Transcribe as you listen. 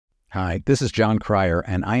Hi, this is John Cryer,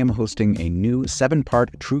 and I am hosting a new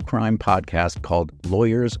 7-part true crime podcast called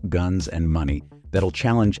Lawyers, Guns, and Money that'll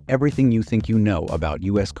challenge everything you think you know about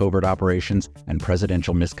U.S. covert operations and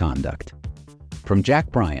presidential misconduct. From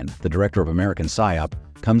Jack Bryan, the director of American PSYOP,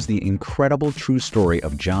 comes the incredible true story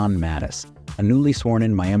of John Mattis, a newly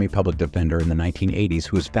sworn-in Miami public defender in the 1980s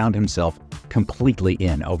who has found himself completely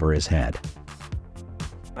in over his head.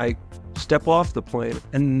 I step off the plane,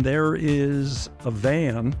 and there is a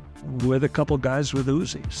van with a couple guys with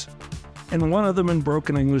Uzis. And one of them in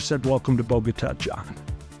broken English said, "Welcome to Bogota, John."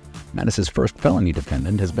 Mattis's first felony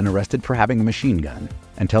defendant has been arrested for having a machine gun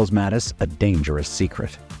and tells Mattis a dangerous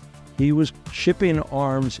secret. He was shipping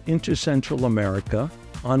arms into Central America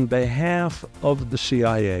on behalf of the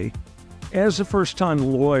CIA. As a first-time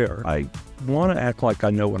lawyer, I want to act like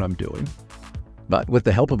I know what I'm doing. But with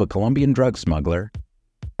the help of a Colombian drug smuggler,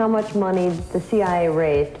 how much money the CIA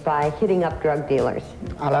raised by hitting up drug dealers?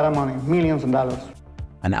 A lot of money, millions of dollars.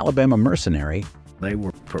 An Alabama mercenary, they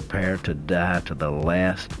were prepared to die to the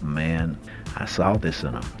last man. I saw this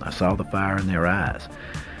in them. I saw the fire in their eyes.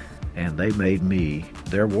 And they made me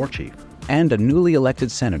their war chief. and a newly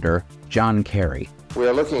elected Senator, John Kerry. We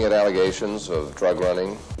are looking at allegations of drug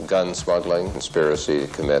running, gun smuggling, conspiracy to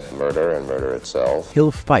commit murder and murder itself.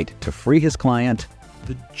 He'll fight to free his client.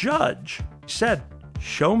 The judge said,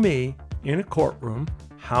 "Show me in a courtroom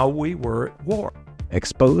how we were at war."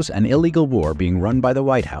 Expose an illegal war being run by the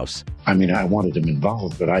White House. I mean, I wanted him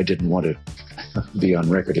involved, but I didn't want to be on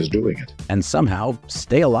record as doing it. And somehow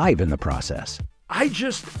stay alive in the process. I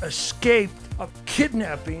just escaped a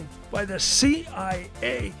kidnapping by the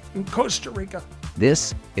CIA in Costa Rica.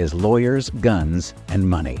 This is Lawyers, Guns, and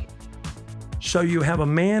Money. So you have a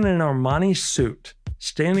man in an Armani suit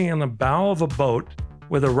standing on the bow of a boat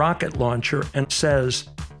with a rocket launcher and says,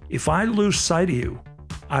 "If I lose sight of you,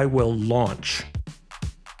 I will launch.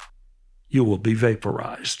 You will be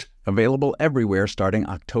vaporized." Available everywhere starting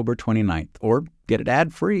October 29th, or get it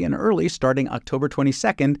ad-free and early starting October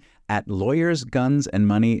 22nd at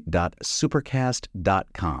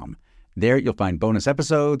lawyersgunsandmoney.supercast.com. There you'll find bonus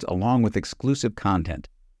episodes along with exclusive content.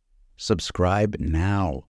 Subscribe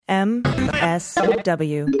now.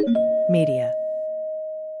 MSW Media.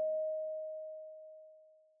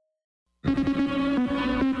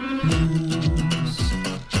 News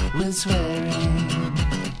with swearing.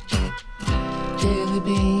 Daily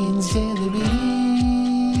beans, daily beans.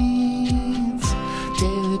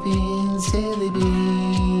 Daily beans, daily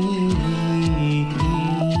beans.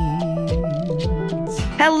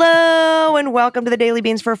 Hello and welcome to the Daily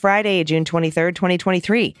Beans for Friday, June 23rd,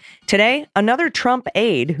 2023. Today, another Trump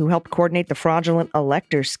aide who helped coordinate the fraudulent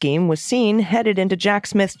elector scheme was seen headed into Jack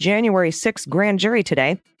Smith's January 6th grand jury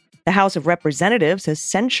today. The House of Representatives has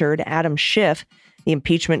censured Adam Schiff. The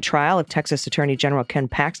impeachment trial of Texas Attorney General Ken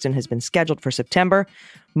Paxton has been scheduled for September.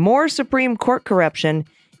 More Supreme Court corruption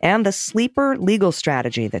and the sleeper legal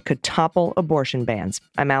strategy that could topple abortion bans.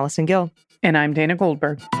 I'm Allison Gill. And I'm Dana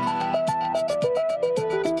Goldberg.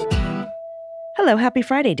 Hello, happy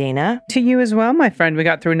Friday, Dana. To you as well, my friend. We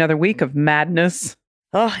got through another week of madness.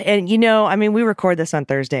 Oh, and you know, I mean, we record this on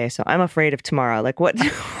Thursday, so I'm afraid of tomorrow. Like, what?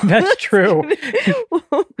 That's true.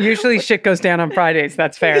 Usually shit goes down on Fridays.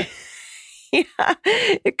 That's fair. Yeah,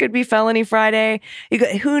 it could be Felony Friday.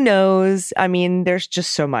 Who knows? I mean, there's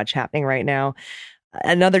just so much happening right now.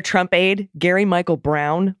 Another Trump aide, Gary Michael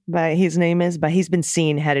Brown, his name is, but he's been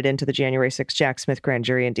seen headed into the January 6th Jack Smith grand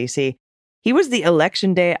jury in D.C. He was the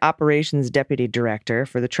Election Day Operations Deputy Director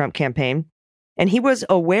for the Trump campaign, and he was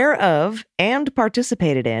aware of and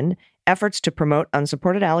participated in efforts to promote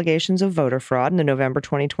unsupported allegations of voter fraud in the November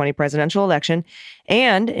 2020 presidential election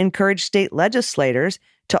and encouraged state legislators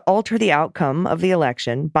to alter the outcome of the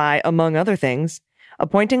election by, among other things,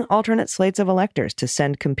 appointing alternate slates of electors to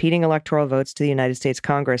send competing electoral votes to the United States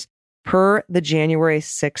Congress per the January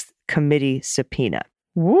 6th committee subpoena.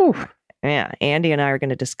 Woo! Yeah, Andy and I are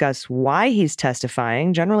going to discuss why he's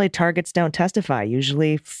testifying. Generally, targets don't testify.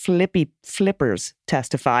 Usually flippers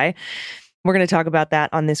testify. We're going to talk about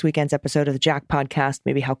that on this weekend's episode of the Jack Podcast,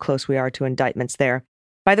 maybe how close we are to indictments there.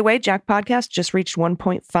 By the way, Jack Podcast just reached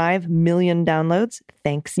 1.5 million downloads.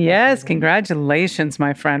 Thanks. Yes, congratulations,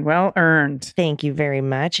 my friend. Well earned. Thank you very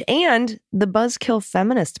much. And the Buzzkill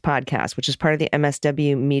Feminist Podcast, which is part of the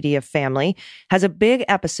MSW Media family, has a big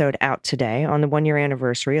episode out today on the 1-year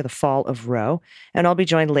anniversary of the fall of Roe. And I'll be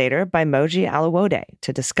joined later by Moji Alawode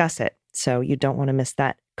to discuss it. So you don't want to miss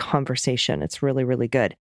that conversation. It's really, really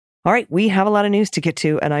good. All right, we have a lot of news to get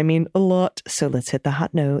to, and I mean a lot. So let's hit the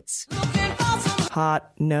hot notes.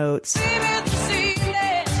 Hot notes.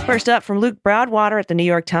 First up, from Luke Broadwater at the New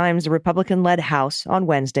York Times, the Republican-led House on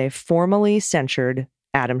Wednesday formally censured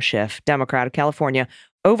Adam Schiff, Democrat of California,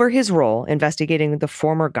 over his role investigating the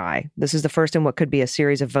former guy. This is the first in what could be a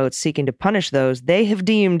series of votes seeking to punish those they have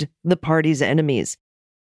deemed the party's enemies.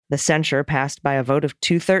 The censure passed by a vote of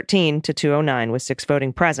 213 to 209, with 6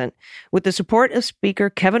 voting present, with the support of Speaker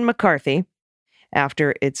Kevin McCarthy,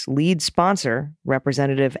 after its lead sponsor,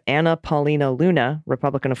 Representative Anna Paulina Luna,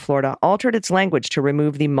 Republican of Florida, altered its language to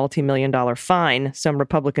remove the multi-million-dollar fine some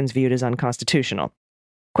Republicans viewed as unconstitutional.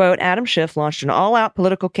 Quote, Adam Schiff launched an all-out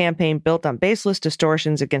political campaign built on baseless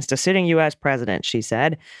distortions against a sitting U.S. president, she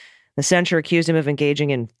said. The censure accused him of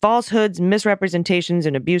engaging in falsehoods, misrepresentations,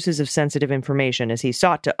 and abuses of sensitive information as he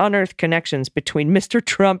sought to unearth connections between Mr.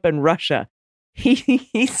 Trump and Russia.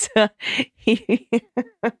 Yeah.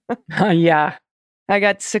 I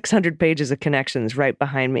got 600 pages of connections right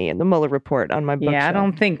behind me in the Mueller report on my bookshelf. Yeah, I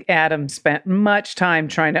don't think Adam spent much time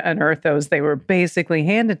trying to unearth those. They were basically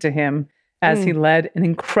handed to him as he led an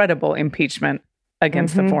incredible impeachment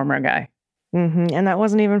against the former guy. And that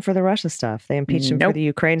wasn't even for the Russia stuff. They impeached him for the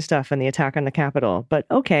Ukraine stuff and the attack on the Capitol. But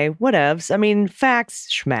okay, whatevs. I mean, facts,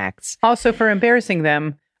 schmacks. Also, for embarrassing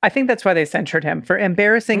them, I think that's why they censured him, for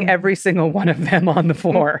embarrassing every single one of them on the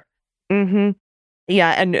floor.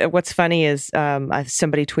 Yeah, and what's funny is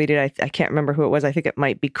somebody tweeted, I can't remember who it was, I think it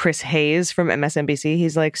might be Chris Hayes from MSNBC.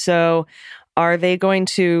 He's like, so is the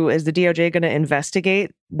DOJ going to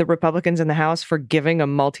investigate the Republicans in the House for giving a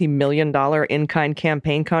multi-million-dollar in-kind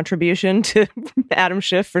campaign contribution to Adam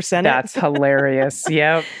Schiff for Senate? That's hilarious.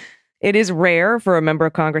 Yep. It is rare for a member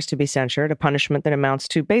of Congress to be censured, a punishment that amounts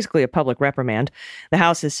to basically a public reprimand. The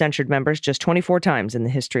House has censured members just 24 times in the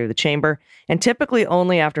history of the chamber, and typically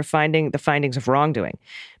only after finding the findings of wrongdoing.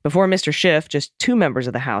 Before Mr. Schiff, just 2 members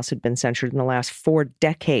of the House had been censured in the last 4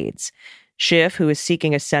 decades. Schiff, who is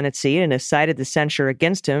seeking a Senate seat and has cited the censure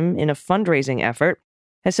against him in a fundraising effort,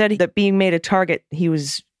 has said that being made a target, he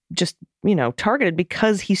was just, targeted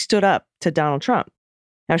because he stood up to Donald Trump.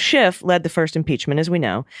 Now, Schiff led the first impeachment, as we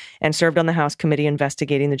know, and served on the House committee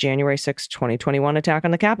investigating the January 6, 2021 attack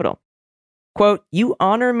on the Capitol. Quote, you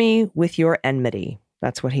honor me with your enmity.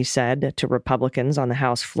 That's what he said to Republicans on the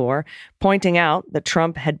House floor, pointing out that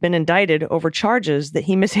Trump had been indicted over charges that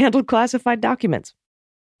he mishandled classified documents.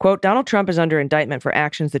 Quote, Donald Trump is under indictment for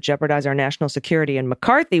actions that jeopardize our national security, and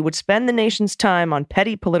McCarthy would spend the nation's time on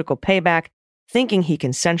petty political payback, thinking he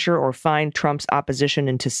can censure or fine Trump's opposition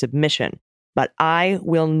into submission. But I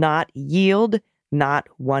will not yield, not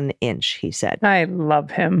 1 inch, he said. I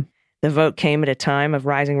love him. The vote came at a time of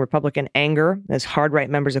rising Republican anger as hard-right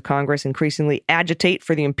members of Congress increasingly agitate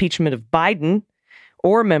for the impeachment of Biden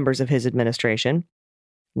or members of his administration.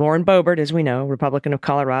 Lauren Boebert, as we know, Republican of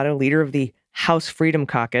Colorado, leader of the House Freedom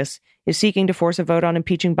Caucus, is seeking to force a vote on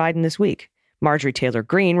impeaching Biden this week. Marjorie Taylor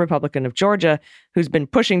Greene, Republican of Georgia, who's been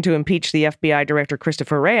pushing to impeach the FBI Director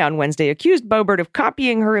Christopher Wray on Wednesday, accused Boebert of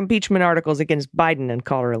copying her impeachment articles against Biden and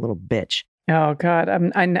called her a little bitch. Oh, God,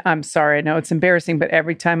 I'm sorry. I know it's embarrassing, but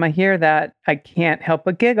every time I hear that, I can't help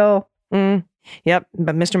but giggle. Yep,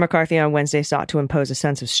 but Mr. McCarthy on Wednesday sought to impose a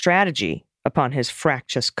sense of strategy upon his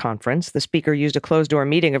fractious conference. The speaker used a closed-door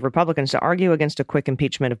meeting of Republicans to argue against a quick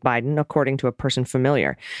impeachment of Biden, according to a person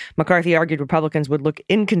familiar. McCarthy argued Republicans would look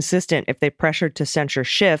inconsistent if they pressured to censure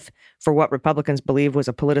Schiff for what Republicans believe was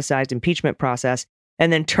a politicized impeachment process,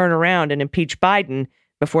 and then turn around and impeach Biden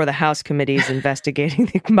before the House committees investigating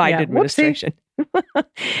the Biden administration.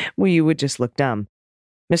 Well, you would just look dumb.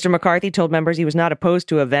 Mr. McCarthy told members he was not opposed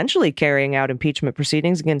to eventually carrying out impeachment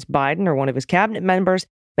proceedings against Biden or one of his cabinet members,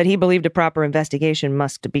 but he believed a proper investigation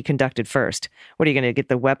must be conducted first. What, are you going to get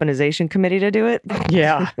the weaponization committee to do it?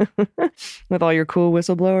 Yeah. With all your cool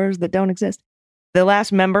whistleblowers that don't exist. The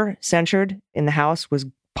last member censured in the House was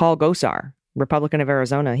Paul Gosar, Republican of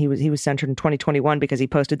Arizona. He was censured in 2021 because he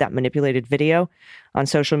posted that manipulated video on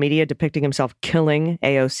social media depicting himself killing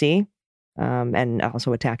AOC and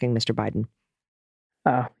also attacking Mr. Biden.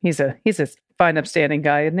 Oh, he's a fine, upstanding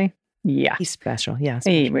guy, isn't he? Yeah. He's special. Yeah.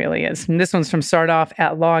 He really is. And this one's from Start Off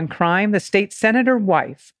at Law and Crime. The state senator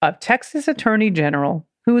wife of Texas Attorney General,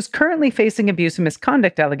 who is currently facing abuse and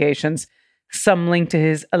misconduct allegations, some linked to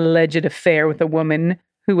his alleged affair with a woman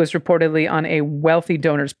who was reportedly on a wealthy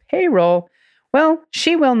donor's payroll. Well,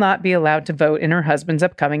 she will not be allowed to vote in her husband's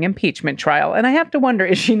upcoming impeachment trial. And I have to wonder,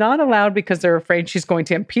 is she not allowed because they're afraid she's going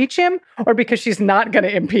to impeach him or because she's not going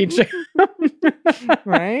to impeach him?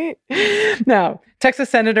 Right? Now, Texas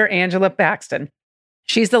Senator Angela Paxton,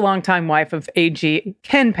 she's the longtime wife of AG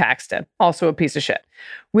Ken Paxton, also a piece of shit,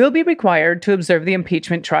 will be required to observe the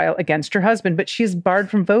impeachment trial against her husband, but she's barred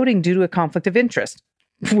from voting due to a conflict of interest,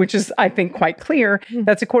 which is, I think, quite clear.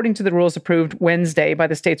 That's according to the rules approved Wednesday by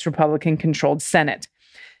the state's Republican-controlled Senate.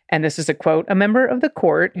 And this is a quote, a member of the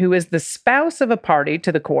court who is the spouse of a party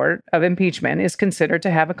to the court of impeachment is considered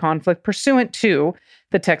to have a conflict pursuant to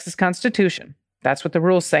the Texas Constitution. That's what the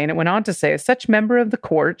rules say. And it went on to say, such member of the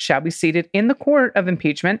court shall be seated in the court of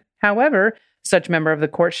impeachment. However, such member of the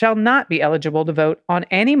court shall not be eligible to vote on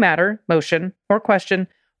any matter, motion, or question,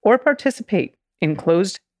 or participate in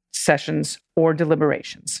closed sessions or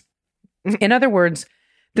deliberations. In other words,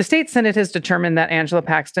 the state Senate has determined that Angela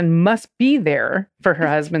Paxton must be there for her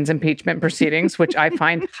husband's impeachment proceedings, which I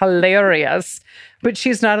find hilarious, but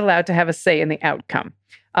she's not allowed to have a say in the outcome.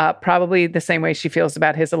 Probably the same way she feels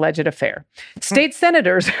about his alleged affair. State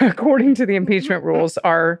senators, according to the impeachment rules,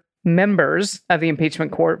 are members of the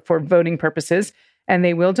impeachment court for voting purposes, and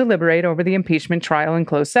they will deliberate over the impeachment trial in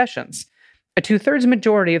closed sessions. A 2/3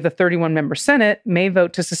 majority of the 31-member Senate may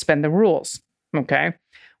vote to suspend the rules. Okay.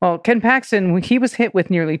 Well, Ken Paxton, he was hit with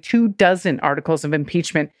nearly 24 articles of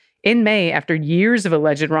impeachment in May after years of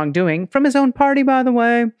alleged wrongdoing from his own party, by the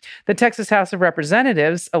way. The Texas House of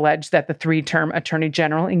Representatives alleged that the 3-term attorney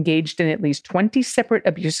general engaged in at least 20 separate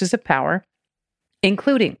abuses of power,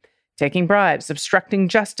 including taking bribes, obstructing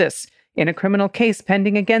justice in a criminal case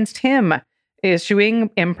pending against him, issuing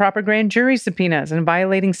improper grand jury subpoenas, and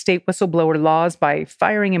violating state whistleblower laws by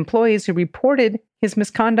firing employees who reported his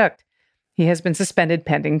misconduct. He has been suspended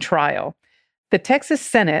pending trial. The Texas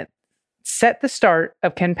Senate set the start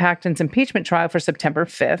of Ken Paxton's impeachment trial for September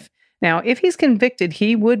 5th. Now, if he's convicted,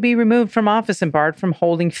 he would be removed from office and barred from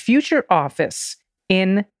holding future office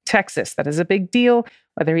in Texas. That is a big deal.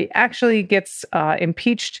 Whether he actually gets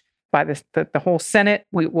impeached by the whole Senate,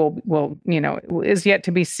 will is yet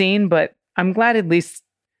to be seen. But I'm glad, at least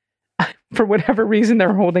for whatever reason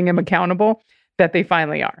they're holding him accountable, that they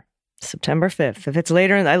finally are. September 5th. If it's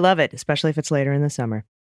later, I love it, especially if it's later in the summer.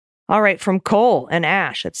 All right, from coal and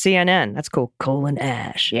ash at CNN. That's cool. Coal and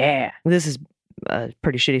ash. Yeah. This is a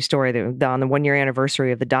pretty shitty story. On the 1-year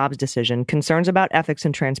anniversary of the Dobbs decision, concerns about ethics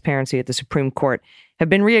and transparency at the Supreme Court have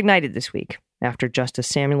been reignited this week after Justice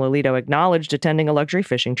Samuel Alito acknowledged attending a luxury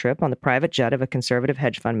fishing trip on the private jet of a conservative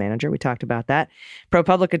hedge fund manager. We talked about that.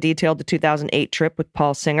 ProPublica detailed the 2008 trip with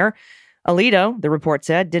Paul Singer. Alito, the report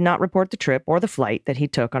said, did not report the trip or the flight that he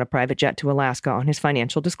took on a private jet to Alaska on his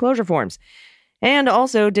financial disclosure forms, and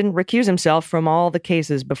also didn't recuse himself from all the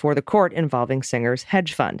cases before the court involving Singer's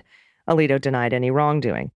hedge fund. Alito denied any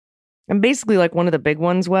wrongdoing. And basically, like, one of the big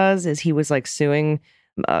ones is he was like suing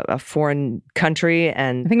a foreign country,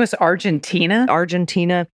 and I think it was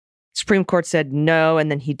Argentina. Supreme Court said no,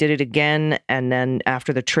 and then he did it again, and then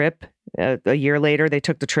after the trip, a year later, they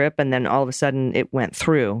took the trip, and then all of a sudden it went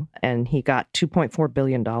through, and he got $2.4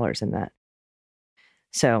 billion in that.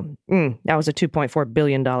 So that was a $2.4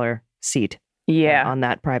 billion seat on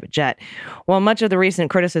that private jet. Well, much of the recent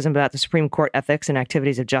criticism about the Supreme Court ethics and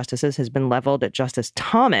activities of justices has been leveled at Justice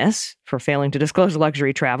Thomas for failing to disclose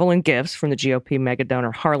luxury travel and gifts from the GOP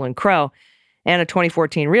megadonor Harlan Crow and a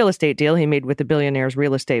 2014 real estate deal he made with the billionaire's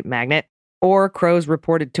real estate magnate, or Crow's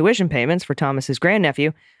reported tuition payments for Thomas's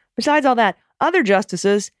grandnephew. Besides all that, other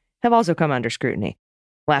justices have also come under scrutiny.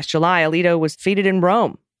 Last July, Alito was defeated in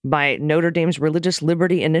Rome by Notre Dame's Religious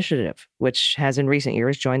Liberty Initiative, which has in recent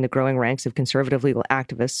years joined the growing ranks of conservative legal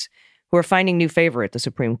activists who are finding new favor at the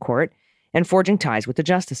Supreme Court and forging ties with the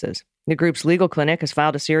justices. The group's legal clinic has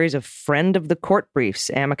filed a series of friend of the court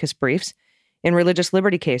briefs, amicus briefs, in religious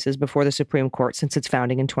liberty cases before the Supreme Court since its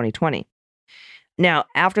founding in 2020. Now,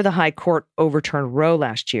 after the High Court overturned Roe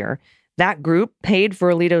last year, that group paid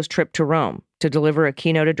for Alito's trip to Rome to deliver a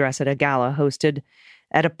keynote address at a gala hosted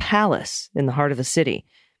at a palace in the heart of the city.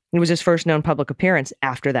 It was his first known public appearance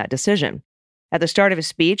after that decision. At the start of his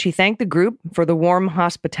speech, he thanked the group for the warm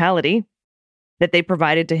hospitality that they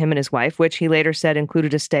provided to him and his wife, which he later said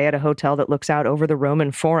included a stay at a hotel that looks out over the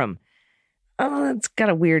Roman Forum. Oh, that's got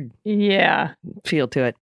a weird feel to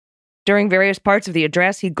it. During various parts of the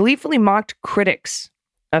address, he gleefully mocked critics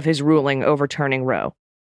of his ruling overturning Roe.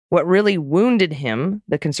 What really wounded him,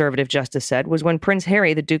 the conservative justice said, was when Prince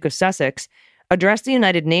Harry, the Duke of Sussex, addressed the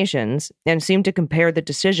United Nations and seemed to compare the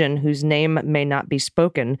decision, whose name may not be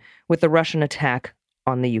spoken, with the Russian attack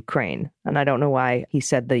on the Ukraine. And I don't know why he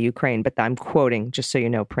said the Ukraine, but I'm quoting, just so you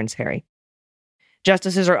know, Prince Harry.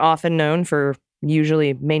 Justices are often known for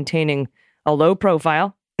usually maintaining a low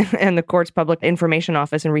profile, and the court's public information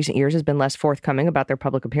office in recent years has been less forthcoming about their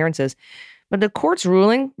public appearances. But the court's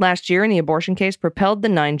ruling last year in the abortion case propelled the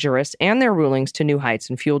 9 jurists and their rulings to new heights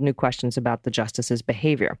and fueled new questions about the justices'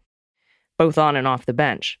 behavior, both on and off the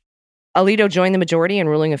bench. Alito joined the majority in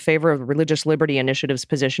ruling in favor of the Religious Liberty Initiative's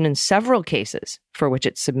position in several cases for which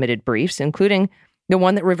it submitted briefs, including the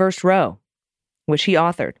one that reversed Roe, which he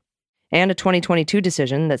authored. and a 2022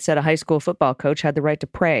 decision that said a high school football coach had the right to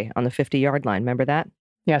pray on the 50-yard line. Remember that?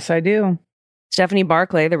 Yes, I do. Stephanie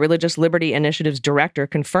Barclay, the Religious Liberty Initiative's director,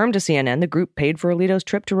 confirmed to CNN the group paid for Alito's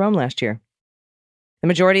trip to Rome last year. The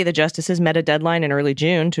majority of the justices met a deadline in early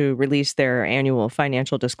June to release their annual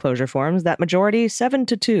financial disclosure forms. That majority,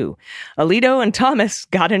 7-2. Alito and Thomas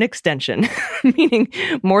got an extension, meaning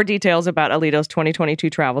more details about Alito's 2022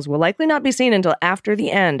 travels will likely not be seen until after the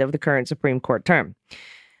end of the current Supreme Court term.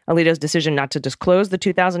 Alito's decision not to disclose the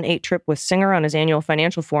 2008 trip with Singer on his annual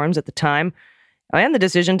financial forms at the time, and the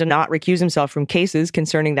decision to not recuse himself from cases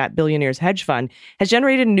concerning that billionaire's hedge fund, has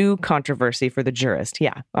generated new controversy for the jurist.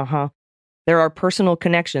 There are personal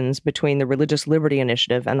connections between the Religious Liberty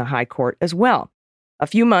Initiative and the High Court as well. A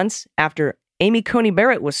few months after Amy Coney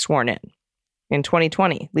Barrett was sworn in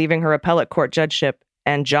 2020, leaving her appellate court judgeship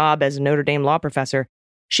and job as a Notre Dame law professor,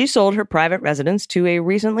 she sold her private residence to a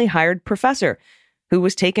recently hired professor who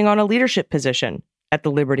was taking on a leadership position at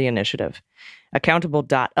the Liberty Initiative.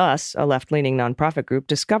 Accountable.us, a left-leaning nonprofit group,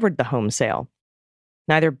 discovered the home sale.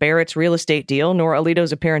 Neither Barrett's real estate deal nor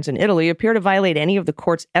Alito's appearance in Italy appear to violate any of the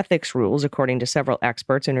court's ethics rules, according to several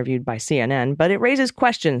experts interviewed by CNN, but it raises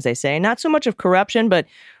questions, they say, not so much of corruption, but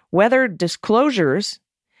whether disclosures,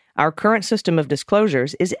 our current system of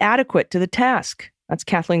disclosures, is adequate to the task. That's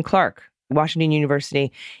Kathleen Clark, Washington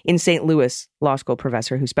University in St. Louis law school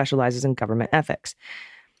professor who specializes in government ethics.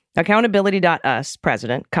 Accountability.us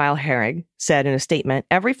president Kyle Herrig said in a statement,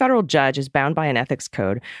 every federal judge is bound by an ethics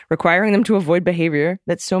code requiring them to avoid behavior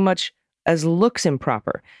that so much as looks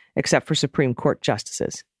improper, except for Supreme Court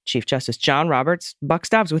justices. Chief Justice John Roberts, buck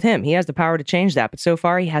stops with him. He has the power to change that, but so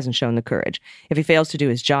far he hasn't shown the courage. If he fails to do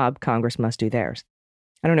his job, Congress must do theirs.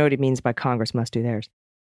 I don't know what he means by Congress must do theirs.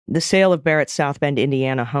 The sale of Barrett's South Bend,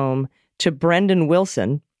 Indiana home to Brendan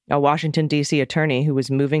Wilson, a Washington, D.C. attorney who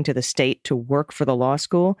was moving to the state to work for the law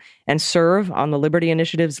school and serve on the Liberty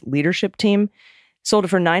Initiative's leadership team, sold it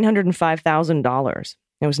for $905,000.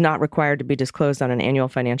 It was not required to be disclosed on an annual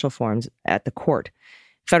financial forms at the court.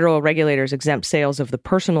 Federal regulators exempt sales of the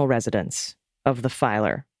personal residence of the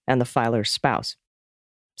filer and the filer's spouse,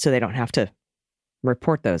 so they don't have to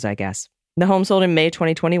report those, I guess. The home sold in May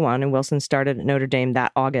 2021, and Wilson started at Notre Dame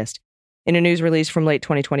that August. In a news release from late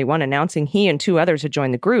 2021 announcing he and two others had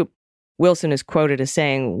joined the group, Wilson is quoted as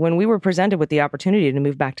saying, when we were presented with the opportunity to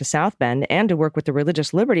move back to South Bend and to work with the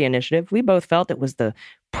Religious Liberty Initiative, we both felt it was the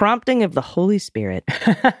prompting of the Holy Spirit.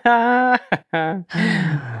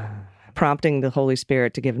 Prompting the Holy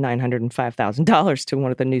Spirit to give $905,000 to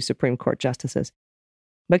one of the new Supreme Court justices.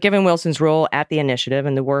 But given Wilson's role at the initiative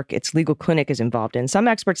and the work its legal clinic is involved in, some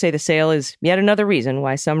experts say the sale is yet another reason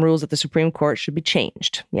why some rules at the Supreme Court should be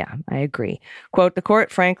changed. Yeah, I agree. Quote, the court,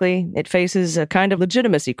 frankly, it faces a kind of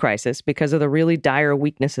legitimacy crisis because of the really dire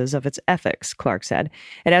weaknesses of its ethics, Clark said.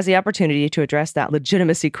 It has the opportunity to address that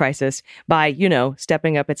legitimacy crisis by,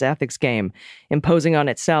 stepping up its ethics game, imposing on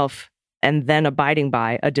itself, and then abiding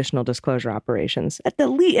by additional disclosure operations. At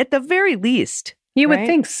the very least. You would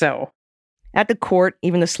think so. At the court,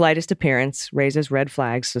 even the slightest appearance raises red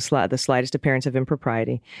flags, the slightest appearance of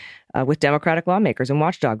impropriety, with Democratic lawmakers and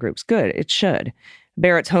watchdog groups. Good, it should.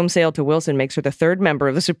 Barrett's home sale to Wilson makes her the third member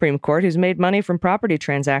of the Supreme Court who's made money from property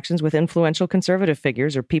transactions with influential conservative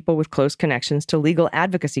figures or people with close connections to legal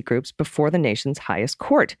advocacy groups before the nation's highest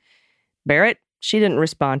court. Barrett, she didn't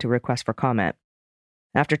respond to a request for comment.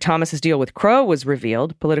 After Thomas's deal with Crow was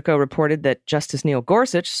revealed, Politico reported that Justice Neil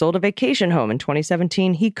Gorsuch sold a vacation home in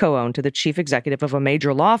 2017 he co-owned to the chief executive of a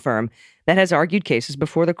major law firm that has argued cases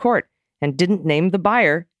before the court and didn't name the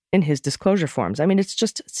buyer in his disclosure forms. I mean, it's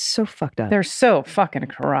so fucked up. They're so fucking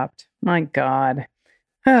corrupt. My God.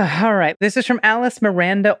 All right. This is from Alice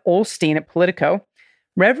Miranda Olstein at Politico.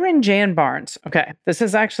 Reverend Jan Barnes. Okay, this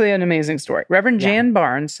is actually an amazing story. Reverend Jan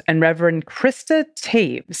Barnes and Reverend Krista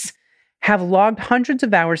Taves have logged hundreds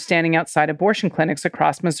of hours standing outside abortion clinics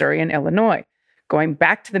across Missouri and Illinois, going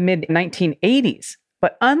back to the mid-1980s.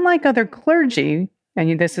 But unlike other clergy,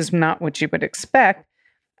 and this is not what you would expect,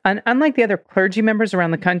 unlike the other clergy members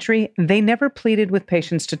around the country, they never pleaded with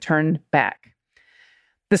patients to turn back.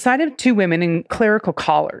 The sight of two women in clerical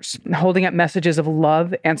collars holding up messages of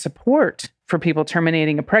love and support for people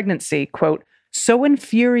terminating a pregnancy, quote, so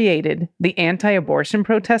infuriated the anti-abortion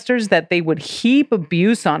protesters that they would heap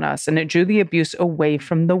abuse on us, and it drew the abuse away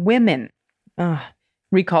from the women.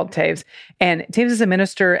 Recalled Taves. And Taves is a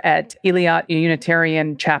minister at Eliot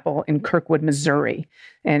Unitarian Chapel in Kirkwood, Missouri.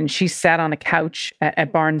 And she sat on a couch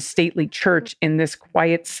at Barnes Stately Church in this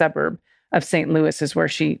quiet suburb of St. Louis is where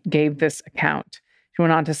she gave this account. She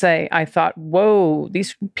went on to say, I thought, whoa,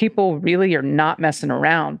 these people really are not messing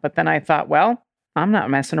around. But then I thought, well, I'm not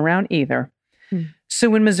messing around either. So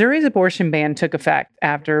when Missouri's abortion ban took effect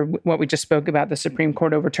after what we just spoke about, the Supreme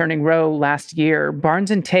Court overturning Roe last year, Barnes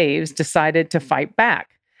and Taves decided to fight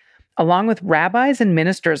back. Along with rabbis and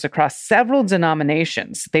ministers across several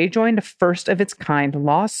denominations, they joined a first-of-its-kind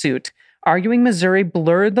lawsuit, arguing Missouri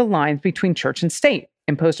blurred the lines between church and state,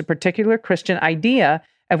 imposed a particular Christian idea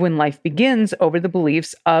of when life begins over the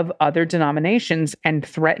beliefs of other denominations, and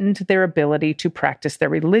threatened their ability to practice their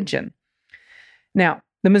religion. Now,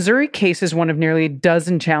 the Missouri case is one of nearly a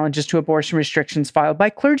dozen challenges to abortion restrictions filed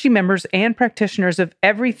by clergy members and practitioners of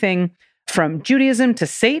everything from Judaism to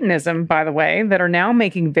Satanism, by the way, that are now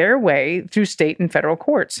making their way through state and federal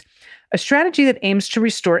courts. A strategy that aims to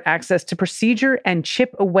restore access to procedure and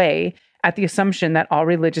chip away at the assumption that all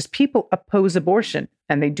religious people oppose abortion,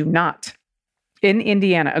 and they do not. In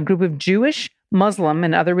Indiana, a group of Jewish, Muslim,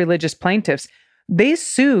 and other religious plaintiffs, they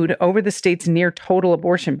sued over the state's near-total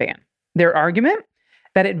abortion ban. Their argument?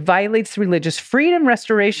 That it violates the Religious Freedom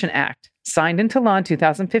Restoration Act, signed into law in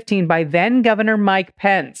 2015 by then-Governor Mike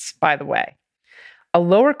Pence, by the way. A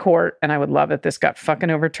lower court, and I would love if this got fucking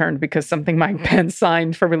overturned because something Mike Pence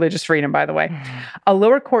signed for religious freedom, by the way. A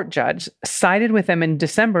lower court judge sided with them in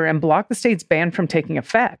December and blocked the state's ban from taking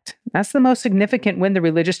effect. That's the most significant win the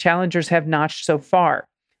religious challengers have notched so far.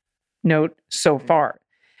 Note, so far.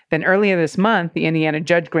 Then earlier this month, the Indiana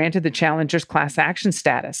judge granted the challengers class action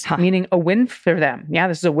status, meaning a win for them. Yeah,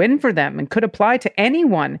 this is a win for them and could apply to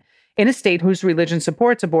anyone in a state whose religion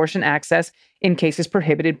supports abortion access in cases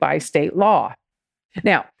prohibited by state law.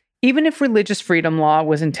 Now, even if religious freedom law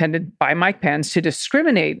was intended by Mike Pence to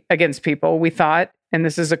discriminate against people, we thought, and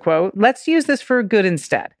this is a quote, let's use this for good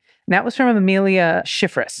instead. And that was from Amelia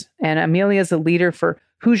Schifris. And Amelia is a leader for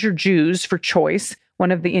Hoosier Jews for Choice,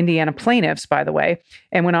 one of the Indiana plaintiffs, by the way,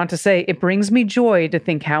 and went on to say, it brings me joy to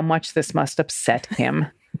think how much this must upset him.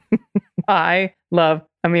 I love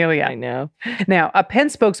Amelia. I know. Now, a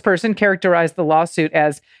Pence spokesperson characterized the lawsuit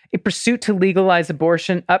as a pursuit to legalize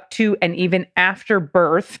abortion up to and even after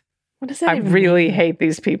birth. What does that I even really mean? hate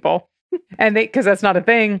these people. And because that's not a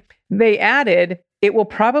thing, they added, it will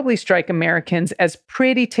probably strike Americans as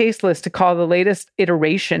pretty tasteless to call the latest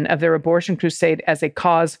iteration of their abortion crusade as a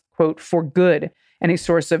cause, quote, for good, and a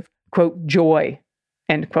source of, quote, joy,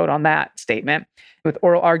 end quote, on that statement. With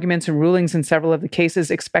oral arguments and rulings in several of the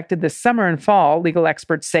cases expected this summer and fall, legal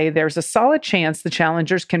experts say there's a solid chance the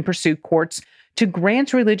challengers can pursue courts to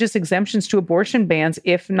grant religious exemptions to abortion bans,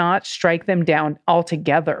 if not strike them down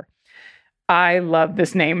altogether. I love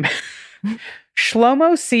this name.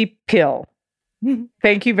 Shlomo C. Pill.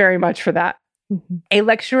 Thank you very much for that. A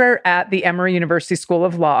lecturer at the Emory University School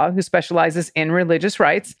of Law who specializes in religious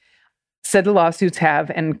rights said the lawsuits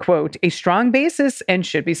have, and quote, a strong basis and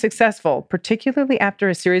should be successful, particularly after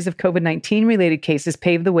a series of COVID-19 related cases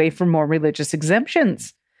paved the way for more religious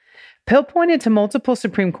exemptions. Pill pointed to multiple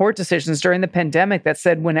Supreme Court decisions during the pandemic that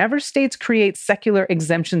said whenever states create secular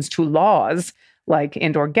exemptions to laws, like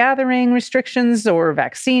indoor gathering restrictions or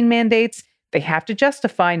vaccine mandates, they have to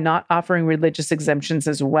justify not offering religious exemptions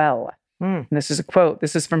as well. And this is a quote.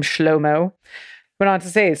 This is from Shlomo. Went on to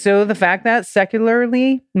say, so the fact that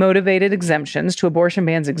secularly motivated exemptions to abortion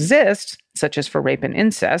bans exist, such as for rape and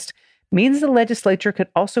incest, means the legislature could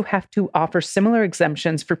also have to offer similar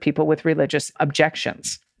exemptions for people with religious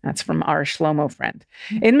objections. That's from our Shlomo friend.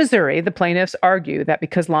 In Missouri, the plaintiffs argue that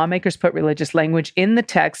because lawmakers put religious language in the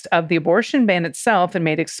text of the abortion ban itself and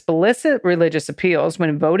made explicit religious appeals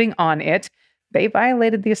when voting on it, they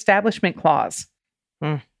violated the Establishment Clause.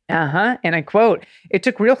 And I quote, it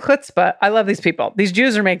took real chutzpah. I love these people. These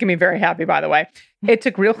Jews are making me very happy, by the way. It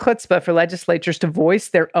took real chutzpah for legislatures to voice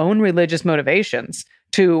their own religious motivations,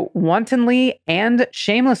 to wantonly and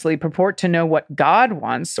shamelessly purport to know what God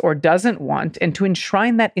wants or doesn't want, and to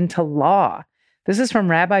enshrine that into law. This is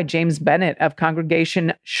from Rabbi James Bennett of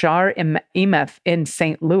Congregation Shar Emeth in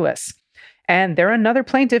St. Louis. And they're another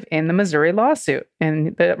plaintiff in the Missouri lawsuit.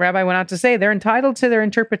 And the rabbi went on to say they're entitled to their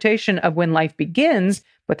interpretation of when life begins,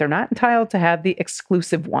 but they're not entitled to have the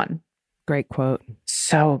exclusive one. Great quote.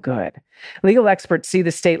 So good. Legal experts see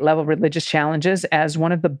the state-level religious challenges as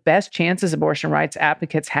one of the best chances abortion rights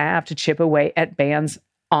advocates have to chip away at bans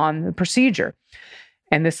on the procedure.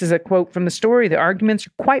 And this is a quote from the story. The arguments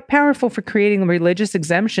are quite powerful for creating religious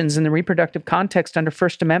exemptions in the reproductive context under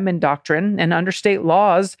First Amendment doctrine and under state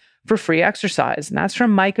laws for free exercise. And that's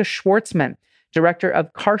from Micah Schwartzman, director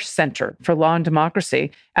of Karsh Center for Law and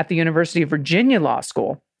Democracy at the University of Virginia Law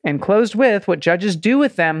School. And closed with, what judges do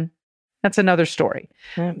with them, that's another story.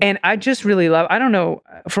 And I just really love, I don't know,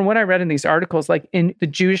 from what I read in these articles, like in the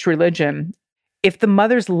Jewish religion, if the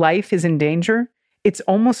mother's life is in danger, it's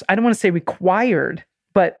almost, I don't want to say required,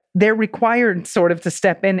 but they're required sort of to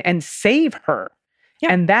step in and save her.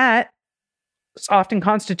 Yeah. And that often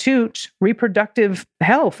constitutes reproductive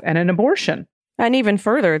health and an abortion. And even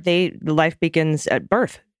further, life begins at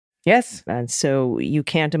birth. Yes. And so you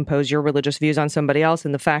can't impose your religious views on somebody else.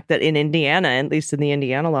 And the fact that in Indiana, at least in the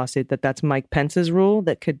Indiana lawsuit, that's Mike Pence's rule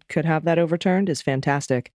that could have that overturned is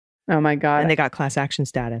fantastic. Oh, my God. And they got class action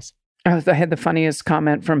status. I had the funniest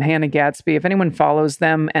comment from Hannah Gadsby. If anyone follows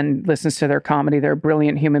them and listens to their comedy, they're a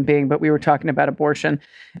brilliant human being. But we were talking about abortion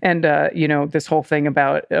and, this whole thing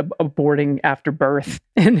about aborting after birth.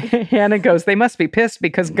 And Hannah goes, they must be pissed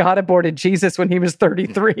because God aborted Jesus when he was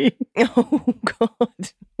 33. Oh,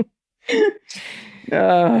 God.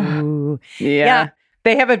 Yeah.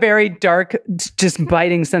 They have a very dark, just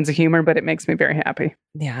biting sense of humor, but it makes me very happy.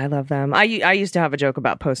 Yeah, I love them. I used to have a joke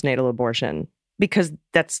about postnatal abortion because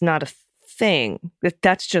that's not a thing.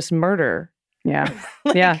 That's just murder. Yeah.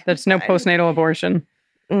 There's no postnatal abortion.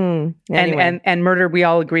 Anyway. And murder, we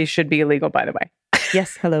all agree, should be illegal, by the way.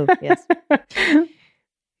 Yes. Hello. Yes.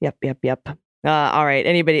 Yep. All right.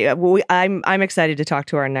 Anybody? I'm excited to talk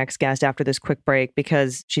to our next guest after this quick break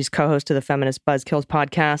because she's co-host to the Feminist Buzzkills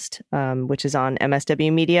podcast, which is on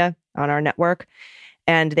MSW Media on our network,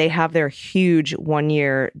 and they have their huge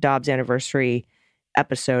 1-year Dobbs anniversary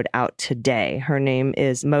episode out today. Her name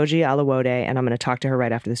is Moji Alawode, and I'm going to talk to her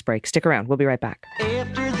right after this break. Stick around. We'll be right back.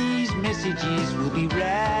 After these messages, we'll be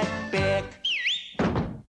right back.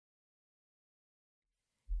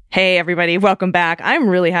 Hey, everybody. Welcome back. I'm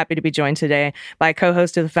really happy to be joined today by a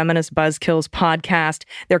co-host of the Feminist Buzzkills podcast.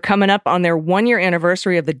 They're coming up on their 1-year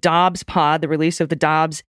anniversary of the Dobbs pod, the release of the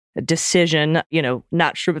Dobbs decision.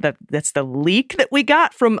 Not sure that that's the leak that we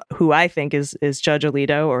got from who I think is Judge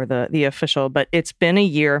Alito or the official, but it's been a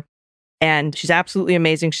year and she's absolutely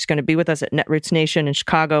amazing. She's going to be with us at Netroots Nation in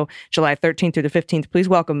Chicago, July 13th through the 15th. Please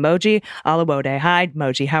welcome Moji Alawode. Hi,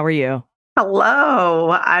 Moji. How are you?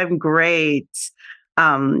 Hello. I'm great.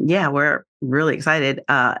 We're really excited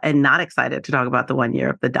and not excited to talk about the 1 year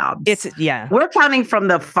of the Dobbs. We're counting from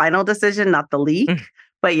the final decision, not the leak.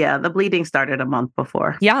 But yeah, the bleeding started a month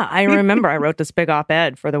before. Yeah, I remember I wrote this big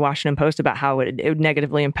op-ed for the Washington Post about how it would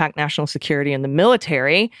negatively impact national security and the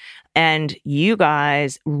military. And you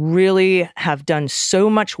guys really have done so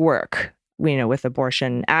much work, with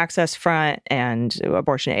Abortion Access Front and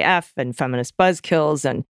Abortion AF and Feminist Buzzkills.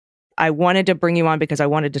 And I wanted to bring you on because I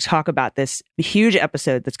wanted to talk about this huge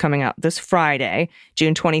episode that's coming out this Friday,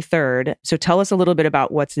 June 23rd. So tell us a little bit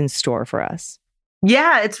about what's in store for us.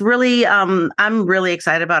 Yeah, it's really, I'm really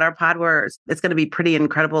excited about our pod where it's going to be pretty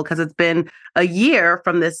incredible because it's been a year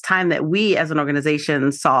from this time that we as an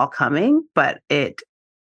organization saw coming, but it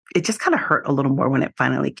just kind of hurt a little more when it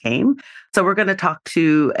finally came. So we're going to talk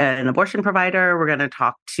to an abortion provider. We're going to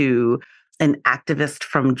talk to an activist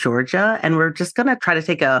from Georgia, and we're just going to try to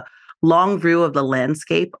take a long view of the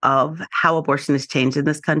landscape of how abortion has changed in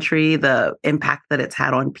this country, the impact that it's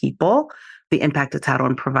had on people, the impact it's had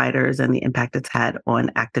on providers, and the impact it's had on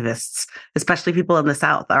activists, especially people in the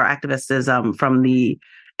South. Our activist is from the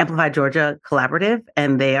Amplify Georgia Collaborative,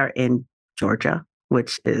 and they are in Georgia,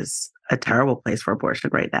 which is a terrible place for abortion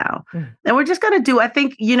right now. And we're just going to do, I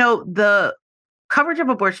think, the coverage of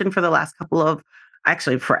abortion for the last couple of,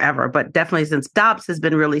 actually forever, but definitely since Dobbs has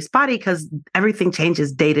been really spotty because everything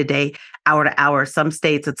changes day to day, hour to hour. Some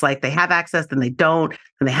states, it's like they have access, then they don't,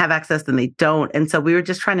 and they have access, then they don't. And so we were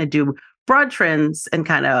just trying to do broad trends and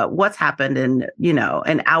kind of what's happened in,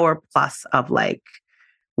 an hour plus of like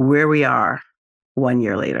where we are 1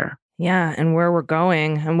 year later. Yeah, and where we're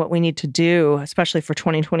going and what we need to do, especially for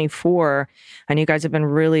 2024. And you guys have been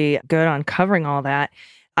really good on covering all that.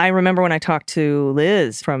 I remember when I talked to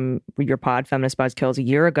Liz from your pod, Feminist Buzzkills, a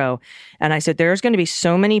year ago, and I said, there's going to be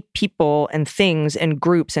so many people and things and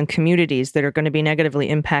groups and communities that are going to be negatively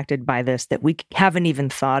impacted by this that we haven't even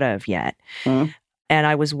thought of yet. And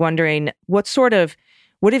I was wondering, what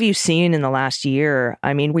have you seen in the last year?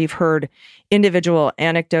 I mean, we've heard individual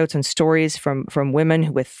anecdotes and stories from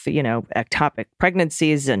women with, ectopic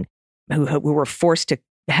pregnancies and who were forced to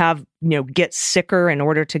get sicker in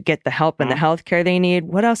order to get the help and the health care they need.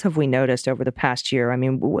 What else have we noticed over the past year? I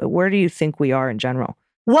mean, where do you think we are in general?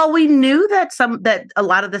 Well, we knew that a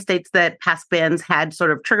lot of the states that passed bans had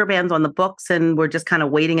sort of trigger bans on the books, and we're just kind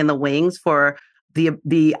of waiting in the wings for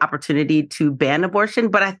the opportunity to ban abortion.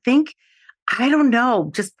 But I think, I don't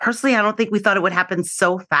know, just personally, I don't think we thought it would happen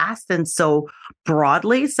so fast and so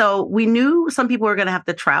broadly. So we knew some people were going to have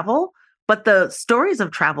to travel. But the stories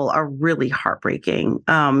of travel are really heartbreaking,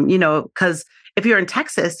 because if you're in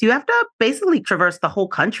Texas, you have to basically traverse the whole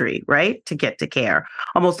country, right, to get to care.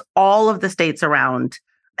 Almost all of the states around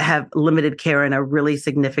have limited care in a really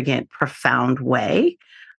significant, profound way.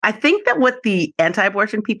 I think that what the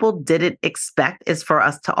anti-abortion people didn't expect is for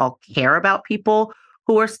us to all care about people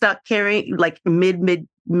who are stuck carrying like mid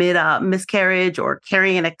miscarriage or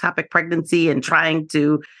carrying an ectopic pregnancy and trying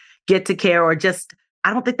to get to care, or just,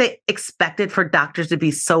 I don't think they expected for doctors to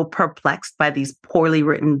be so perplexed by these poorly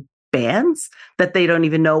written bans that they don't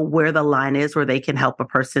even know where the line is where they can help a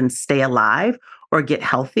person stay alive or get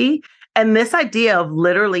healthy. And this idea of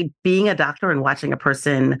literally being a doctor and watching a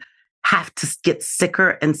person have to get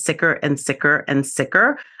sicker and sicker and sicker and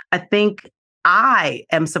sicker, I think I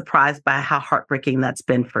am surprised by how heartbreaking that's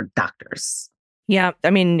been for doctors. Yeah. I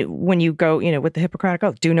mean, when you go, with the Hippocratic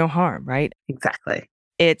Oath, do no harm, right? Exactly.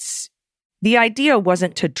 The idea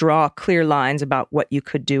wasn't to draw clear lines about what you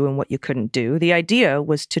could do and what you couldn't do. The idea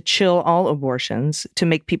was to chill all abortions, to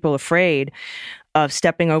make people afraid of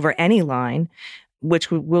stepping over any line, which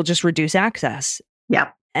will just reduce access. Yeah.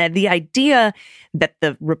 And the idea that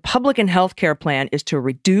the Republican healthcare plan is to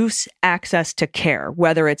reduce access to care,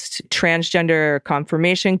 whether it's transgender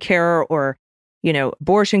confirmation care or,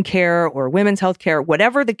 abortion care or women's health care,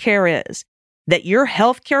 whatever the care is, that your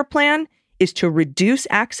healthcare plan is to reduce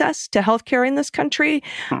access to healthcare in this country,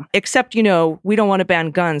 except, we don't want to ban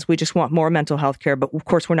guns. We just want more mental health care. But of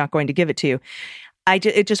course, we're not going to give it to you.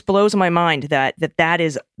 It just blows my mind that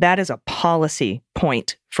is a policy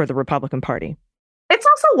point for the Republican Party. It's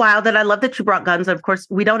also wild that I love that you brought guns. Of course,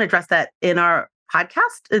 we don't address that in our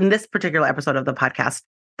podcast, in this particular episode of the podcast.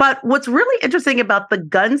 But what's really interesting about the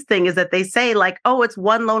guns thing is that they say like, oh, it's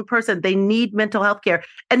one lone person. They need mental health care.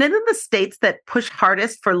 And then in the states that push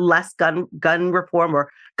hardest for less gun reform or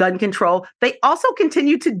gun control, they also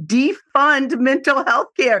continue to defund mental health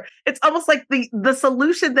care. It's almost like the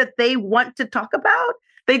solution that they want to talk about,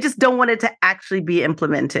 they just don't want it to actually be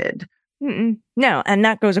implemented. No, and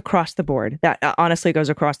that goes across the board. That honestly goes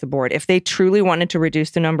across the board. If they truly wanted to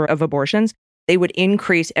reduce the number of abortions, they would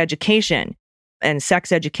increase education and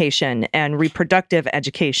sex education and reproductive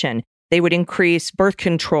education. They would increase birth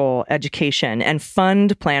control education and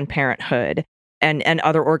fund Planned Parenthood and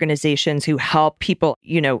other organizations who help people,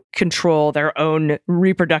 control their own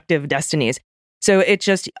reproductive destinies. So it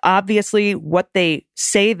just obviously what they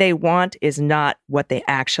say they want is not what they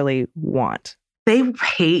actually want. They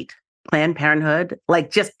hate Planned Parenthood, like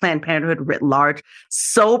just Planned Parenthood writ large,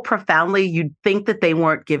 so profoundly, you'd think that they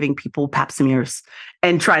weren't giving people pap smears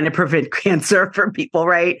and trying to prevent cancer for people,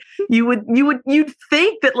 right? You'd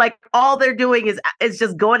think that like all they're doing is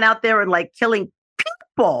just going out there and like killing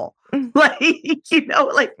people.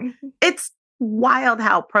 Like, it's wild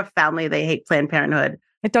how profoundly they hate Planned Parenthood.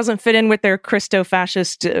 It doesn't fit in with their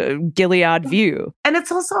Christo-fascist Gilead view. And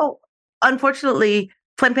it's also, unfortunately,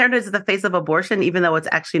 Planned Parenthood is the face of abortion, even though it's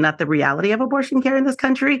actually not the reality of abortion care in this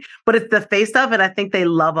country, but it's the face of it. I think they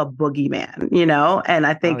love a boogeyman, and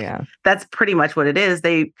I think that's pretty much what it is.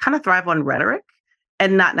 They kind of thrive on rhetoric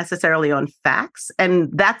and not necessarily on facts.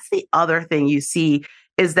 And that's the other thing you see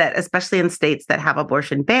is that, especially in states that have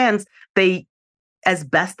abortion bans, they, as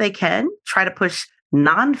best they can, try to push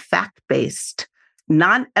non-fact-based,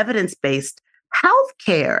 non-evidence-based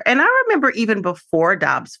healthcare. And I remember even before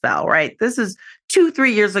Dobbs fell, right? This is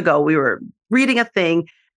 2-3 years ago, we were reading a thing,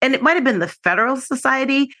 and it might have been the Federalist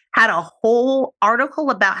Society had a whole article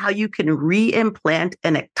about how you can re-implant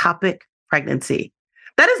an ectopic pregnancy.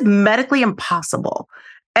 That is medically impossible.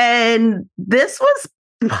 And this was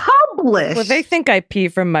published. Well, they think I pee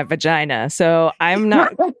from my vagina, so I'm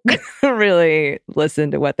not going to really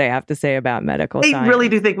listen to what they have to say about medical science. They really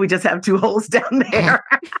do think we just have two holes down there.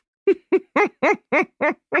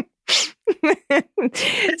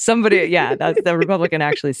 Somebody, the Republican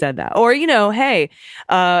actually said that. Or, hey,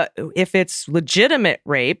 if it's legitimate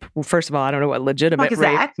rape, well, first of all, I don't know what legitimate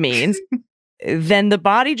rape means. Then the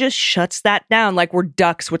body just shuts that down, like we're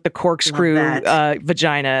ducks with the corkscrew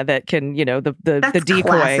vagina that can, the decoy.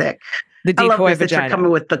 Classic. The decoy I love this vagina. That you're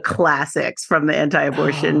coming with the classics from the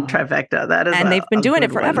anti-abortion trifecta. That is, and they've been doing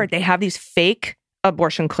it forever. One. They have these fake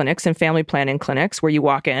abortion clinics and family planning clinics where you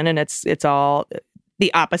walk in and it's all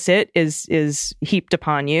the opposite is heaped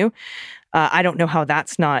upon you. I don't know how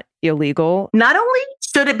that's not illegal. Not only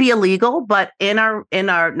should it be illegal, but in our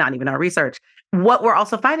not even our research, what we're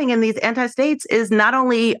also finding in these anti-states is not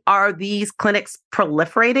only are these clinics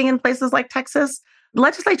proliferating in places like Texas,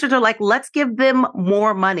 legislatures are like, let's give them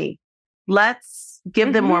more money. Let's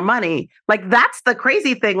give them more money. Like, that's the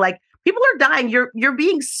crazy thing. Like, people are dying. You're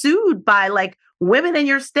being sued by like women in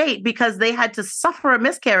your state because they had to suffer a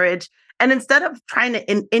miscarriage. And instead of trying to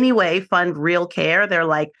in any way fund real care, they're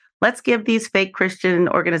like, let's give these fake Christian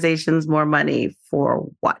organizations more money for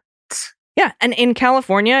what? Yeah. And in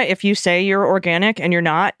California, if you say you're organic and you're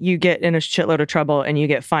not, you get in a shitload of trouble and you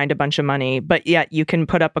get fined a bunch of money. But yet you can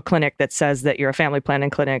put up a clinic that says that you're a family planning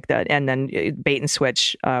clinic and then bait and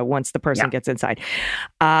switch once the person gets inside.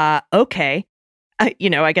 Okay.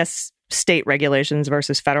 I guess state regulations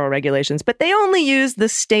versus federal regulations, but they only use the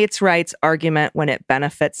states' rights argument when it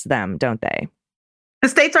benefits them, don't they? The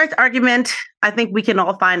states' rights argument, I think we can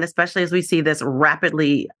all find, especially as we see this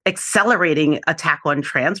rapidly accelerating attack on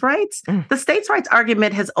trans rights. The states' rights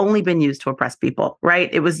argument has only been used to oppress people, right?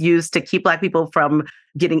 It was used to keep Black people from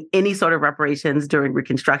getting any sort of reparations during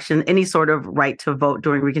Reconstruction, any sort of right to vote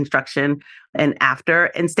during Reconstruction and after.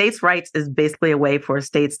 And states' rights is basically a way for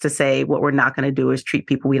states to say what we're not going to do is treat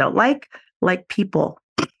people we don't like people.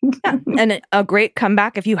 Yeah. And a great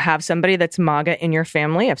comeback if you have somebody that's MAGA in your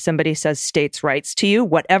family, if somebody says states' rights to you,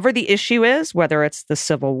 whatever the issue is, whether it's the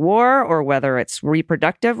Civil War or whether it's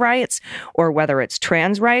reproductive rights or whether it's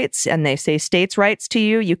trans rights, and they say states' rights to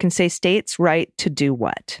you, you can say states' right to do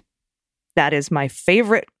what? That is my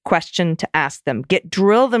favorite question to ask them.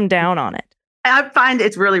 Drill them down on it. I find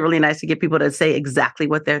it's really, really nice to get people to say exactly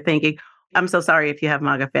what they're thinking. I'm so sorry if you have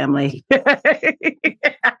MAGA family.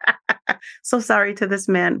 So sorry to this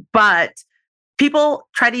man. But people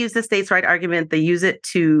try to use the states' right argument. They use it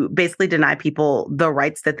to basically deny people the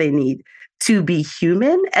rights that they need to be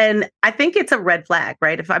human. And I think it's a red flag,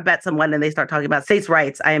 right? If I bet someone and they start talking about states'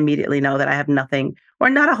 rights, I immediately know that I have nothing or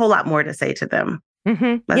not a whole lot more to say to them.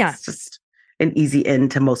 That's just an easy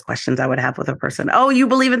end to most questions I would have with a person. Oh, you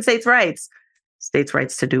believe in states' rights? States'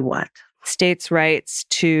 rights to do what? States' rights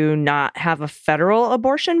to not have a federal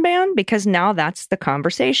abortion ban, because now that's the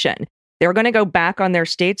conversation. They're going to go back on their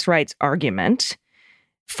states' rights argument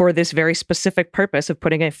for this very specific purpose of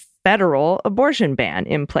putting a federal abortion ban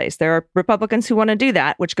in place. There are Republicans who want to do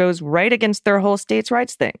that, which goes right against their whole states'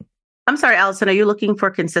 rights thing. I'm sorry, Allison, are you looking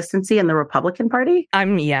for consistency in the Republican Party?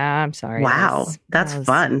 I'm sorry. Wow, that's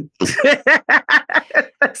fun.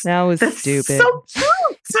 That was stupid. So cute.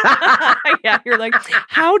 Yeah, you're like,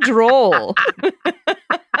 how droll.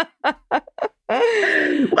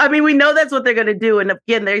 I mean, we know that's what they're going to do. And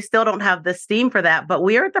again, they still don't have the steam for that. But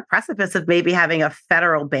we are at the precipice of maybe having a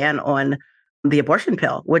federal ban on the abortion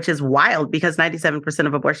pill, which is wild because 97%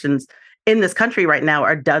 of abortions in this country right now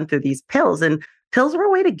are done through these pills. And pills are a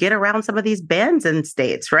way to get around some of these bans in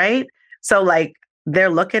states, right? So like they're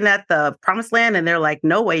looking at the promised land and they're like,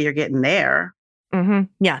 no way you're getting there.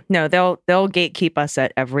 Yeah, no, they'll gatekeep us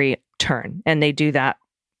at every turn. And they do that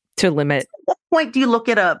to limit. At what point do you look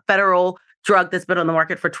at a federal drug that's been on the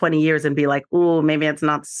market for 20 years and be like, oh, maybe it's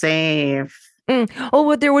not safe? Oh,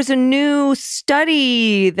 well, there was a new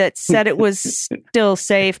study that said it was still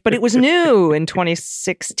safe, but it was new in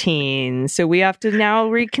 2016. So we have to now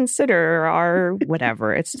reconsider our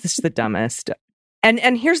whatever. It's just the dumbest.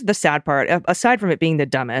 And here's the sad part. Aside from it being the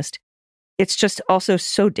dumbest, it's just also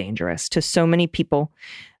so dangerous to so many people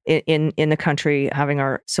in the country, having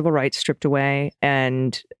our civil rights stripped away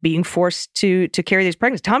and being forced to carry these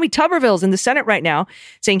pregnancies. Tommy Tuberville's in the Senate right now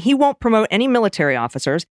saying he won't promote any military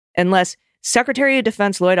officers unless Secretary of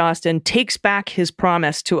Defense Lloyd Austin takes back his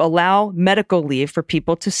promise to allow medical leave for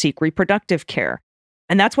people to seek reproductive care.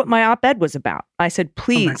 And that's what my op-ed was about. I said,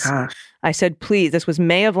 please. Oh my gosh. I said, please. This was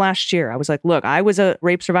May of last year. I was like, look, I was a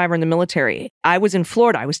rape survivor in the military. I was in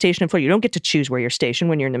Florida. I was stationed in Florida. You don't get to choose where you're stationed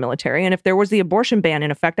when you're in the military. And if there was the abortion ban in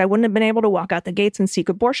effect, I wouldn't have been able to walk out the gates and seek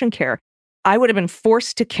abortion care. I would have been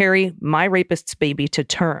forced to carry my rapist's baby to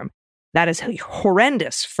term. That is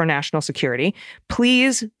horrendous for national security.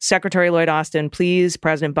 Please, Secretary Lloyd Austin, please,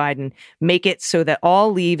 President Biden, make it so that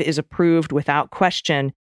all leave is approved without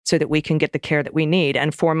question so that we can get the care that we need.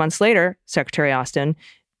 And 4 months later, Secretary Austin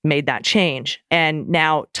made that change. And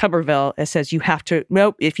now Tuberville says you have to,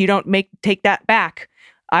 nope, if you don't take that back,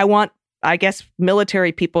 I want, I guess,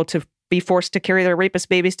 military people to be forced to carry their rapist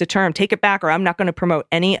babies to term. Take it back, or I'm not going to promote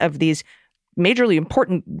any of these majorly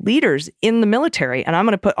important leaders in the military. And I'm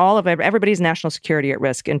going to put all of everybody's national security at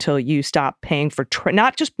risk until you stop paying for,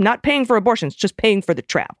 not paying for abortions, just paying for the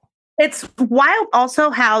travel. It's wild also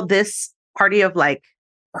how this party of like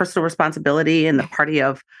personal responsibility and the party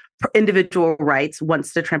of individual rights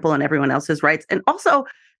wants to trample on everyone else's rights. And also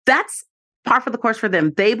that's par for the course for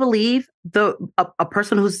them. They believe a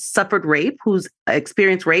person who's suffered rape, who's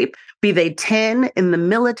experienced rape, be they 10 in the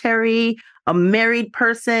military, a married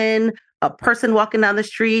person, a person walking down the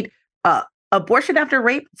street, abortion after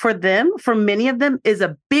rape for them, for many of them, is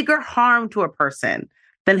a bigger harm to a person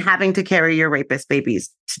than having to carry your rapist babies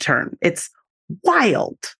to term. It's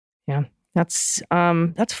wild. Yeah, that's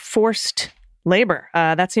forced labor.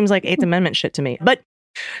 That seems like Eighth Amendment shit to me. But,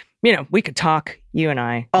 you know, we could talk, you and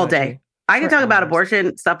I. All day. I can talk about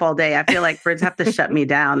abortion stuff all day. I feel like friends have to shut me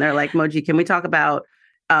down. They're like, Moji, can we talk about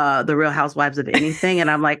the Real Housewives of anything? And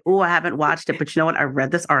I'm like, oh, I haven't watched it. But you know what? I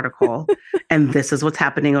read this article and this is what's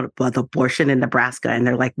happening with abortion in Nebraska. And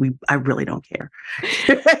they're like, I really don't care.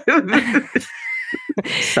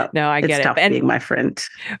 So no, I get it's tough it. Being my friend.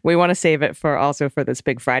 We want to save it for this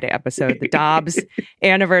Big Friday episode, the Dobbs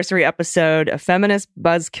anniversary episode of Feminist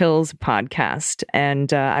Buzzkills podcast.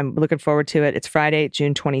 And I'm looking forward to it. It's Friday,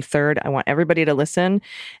 June 23rd. I want everybody to listen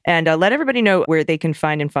and let everybody know where they can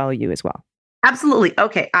find and follow you as well. Absolutely.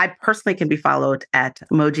 Okay. I personally can be followed at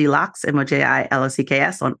Moji Locks,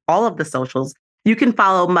 MOJILOCKS on all of the socials. You can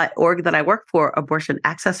follow my org that I work for, Abortion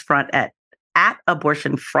Access Front, at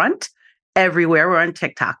Abortion Front. Everywhere. We're on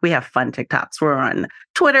TikTok. We have fun TikToks. We're on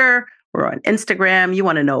Twitter. We're on Instagram. You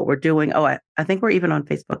want to know what we're doing? Oh, I think we're even on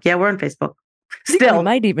Facebook. Yeah, we're on Facebook. Still, we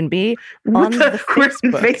might even be on the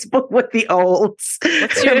Facebook. Facebook with the olds.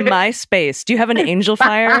 What's your MySpace? Do you have an Angel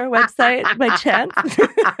Fire website by chance?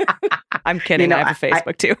 I'm kidding. I have a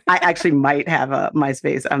Facebook too. I actually might have a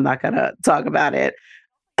MySpace. I'm not going to talk about it.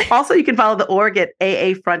 Also, you can follow the org at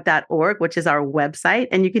aafront.org, which is our website,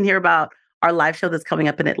 and you can hear about our live show that's coming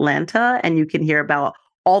up in Atlanta, and you can hear about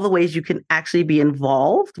all the ways you can actually be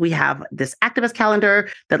involved. We have this activist calendar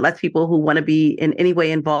that lets people who want to be in any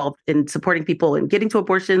way involved in supporting people in getting to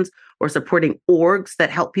abortions or supporting orgs that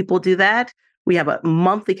help people do that. We have a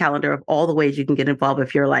monthly calendar of all the ways you can get involved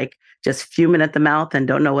if you're like just fuming at the mouth and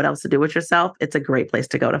don't know what else to do with yourself. It's a great place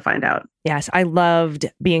to go to find out. Yes, I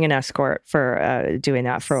loved being an escort for doing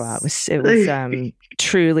that for a while. It was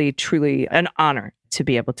truly, truly an honor to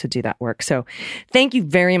be able to do that work. So thank you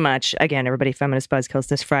very much. Again, everybody, Feminist Buzzkills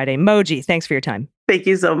this Friday. Moji, thanks for your time. Thank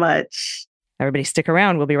you so much. Everybody stick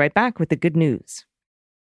around. We'll be right back with the good news.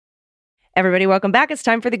 Everybody, welcome back. It's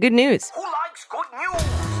time for the good news. Who likes good news?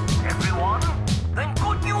 Everyone? Then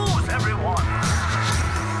good news, everyone.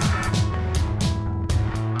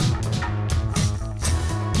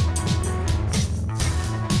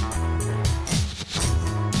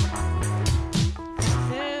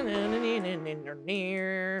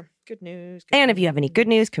 Good news. And if you have any good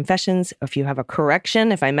news, confessions, if you have a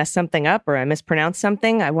correction, if I messed something up or I mispronounced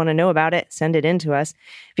something, I want to know about it. Send it in to us.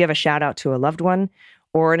 If you have a shout out to a loved one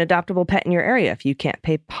or an adoptable pet in your area, if you can't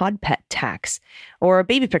pay pod pet tax, or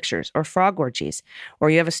baby pictures or frog orgies, or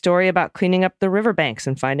you have a story about cleaning up the riverbanks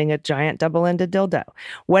and finding a giant double-ended dildo,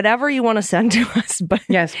 whatever you want to send to us. But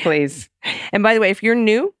yes, please. And by the way, if you're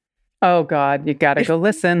new, oh God, you got to go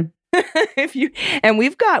listen.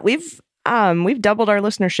 We've doubled our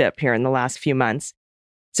listenership here in the last few months.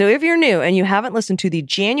 So if you're new and you haven't listened to the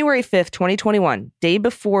January 5th, 2021, day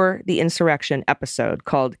before the insurrection episode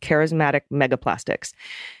called Charismatic Megaplastics,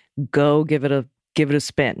 go give it a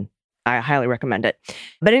spin. I highly recommend it.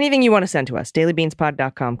 But anything you want to send to us,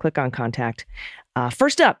 dailybeanspod.com, click on contact.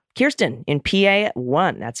 First up, Kirsten in PA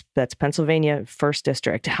 1. That's Pennsylvania 1st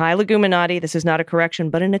District. Hi, Leguminati. This is not a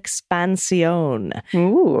correction, but an expansion.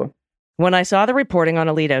 Ooh. When I saw the reporting on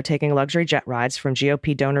Alito taking luxury jet rides from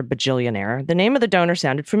GOP donor bajillionaire, the name of the donor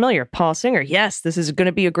sounded familiar. Paul Singer. Yes, this is going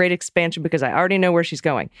to be a great expansion because I already know where she's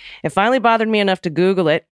going. It finally bothered me enough to Google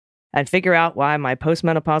it and figure out why my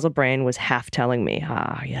postmenopausal brain was half telling me.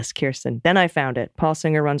 Ah, yes, Kirsten. Then I found it. Paul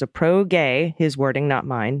Singer runs a pro-gay, his wording, not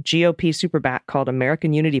mine, GOP super PAC called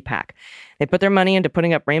American Unity PAC. They put their money into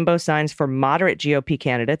putting up rainbow signs for moderate GOP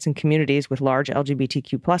candidates in communities with large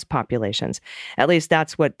LGBTQ plus populations. At least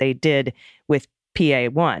that's what they did with PA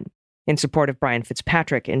 1 in support of Brian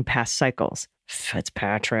Fitzpatrick in past cycles.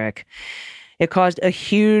 Fitzpatrick. It caused a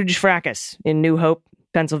huge fracas in New Hope,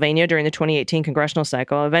 Pennsylvania during the 2018 congressional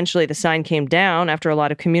cycle. Eventually, the sign came down after a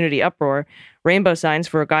lot of community uproar. Rainbow signs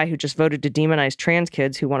for a guy who just voted to demonize trans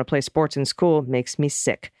kids who want to play sports in school makes me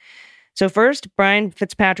sick. So first, Brian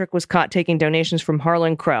Fitzpatrick was caught taking donations from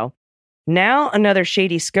Harlan Crow. Now, another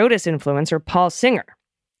shady SCOTUS influencer, Paul Singer.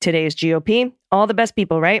 Today's GOP, all the best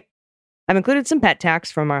people, right? I've included some pet tax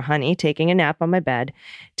from our honey taking a nap on my bed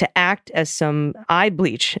to act as some eye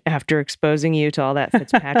bleach after exposing you to all that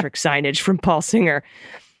Fitzpatrick signage from Paul Singer.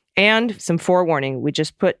 And some forewarning, we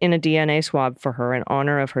just put in a DNA swab for her in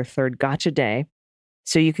honor of her 3rd gotcha day,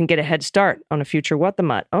 so you can get a head start on a future What the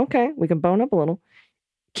Mutt. Okay, we can bone up a little.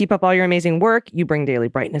 Keep up all your amazing work. You bring daily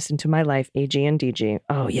brightness into my life, AG and DG.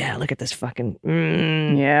 Oh yeah, look at this fucking...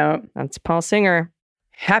 Yeah. That's Paul Singer.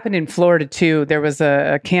 Happened in Florida, too. There was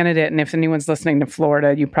a candidate, and if anyone's listening to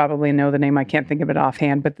Florida, you probably know the name. I can't think of it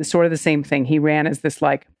offhand, but sort of the same thing. He ran as this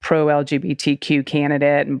like pro-LGBTQ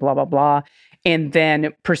candidate and blah, blah, blah. and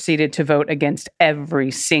then proceeded to vote against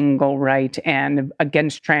every single right and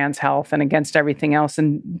against trans health and against everything else,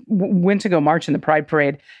 and went to go march in the Pride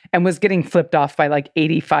Parade and was getting flipped off by like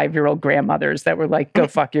 85-year-old grandmothers that were like, go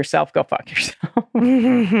fuck yourself, go fuck yourself.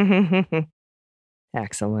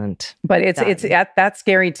 Excellent. But that's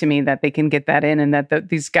scary to me that they can get that in, and that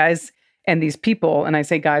these guys and these people, and I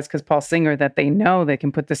say guys because Paul Singer, that they know they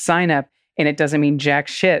can put the sign up and it doesn't mean jack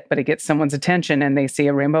shit, but it gets someone's attention and they see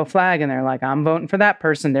a rainbow flag and they're like, I'm voting for that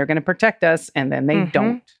person. They're going to protect us. And then they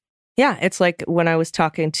don't. Yeah. It's like when I was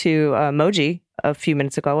talking to Moji a few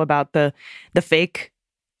minutes ago about the fake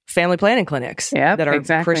family planning clinics that are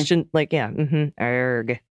exactly. Christian, like,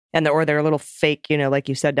 erg. And or they're a little fake, like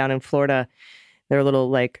you said, down in Florida, they're little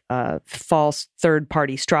like false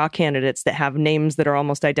third-party straw candidates that have names that are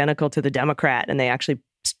almost identical to the Democrat, and they actually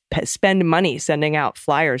spend money sending out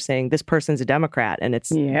flyers saying this person's a Democrat, and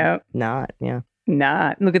it's not.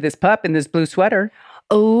 Not. Look at this pup in this blue sweater.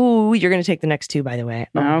 Oh, you're going to take the next two, by the way.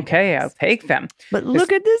 Oh, okay, I'll take them. But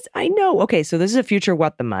look at this. I know. Okay, so this is a future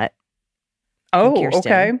What the Mutt. Oh,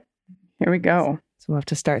 okay. Here we go. So we'll have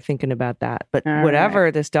to start thinking about that. But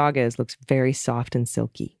whatever this dog is, looks very soft and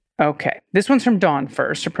silky. Okay. This one's from Dawn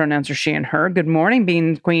first. Her pronouns are she and her. Good morning,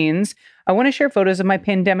 Bean Queens. I want to share photos of my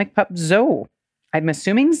pandemic pup, Zoe. I'm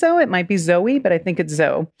assuming Zoe. It might be Zoe, but I think it's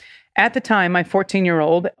Zoe. At the time, my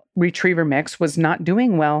 14-year-old retriever mix was not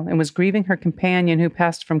doing well and was grieving her companion who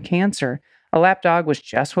passed from cancer. A lap dog was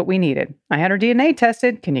just what we needed. I had her DNA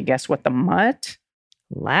tested. Can you guess what the mutt?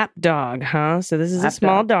 Lap dog, huh? So this is a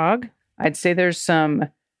small dog. I'd say there's some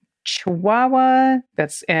Chihuahua.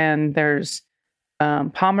 And there's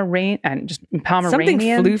Pomeranian and just Pomeranian.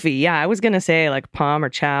 Something floofy. Yeah, I was going to say like Pom or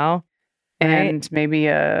Chow. And maybe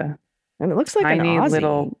a... And it looks like tiny an Aussie.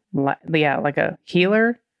 Little, like a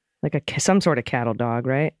healer. Like some sort of cattle dog,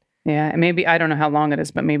 right? Yeah, and maybe, I don't know how long it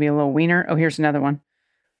is, but maybe a little wiener. Oh, here's another one.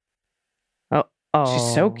 Oh.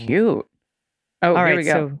 She's so cute. Oh, all here right, we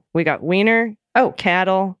go. So we got wiener,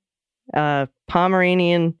 cattle,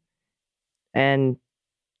 Pomeranian, and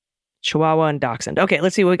Chihuahua and Dachshund. Okay,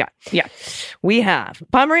 let's see what we got. Yeah. We have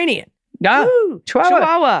Pomeranian. Woo!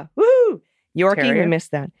 Chihuahua. Woo! Yorkie, Terrier. we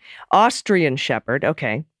missed that. Austrian Shepherd.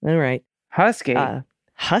 Okay. All right. Husky.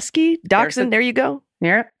 Husky. Dachshund. There you go.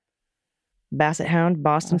 Yeah. Basset Hound.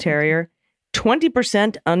 Boston Terrier.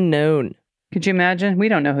 20% unknown. Could you imagine? We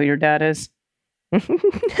don't know who your dad is.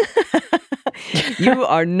 You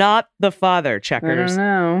are not the father, checkers. I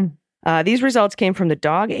don't know. These results came from the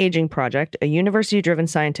Dog Aging Project, a university-driven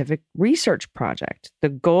scientific research project. The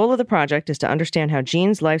goal of the project is to understand how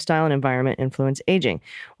genes, lifestyle, and environment influence aging.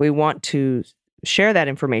 We want to share that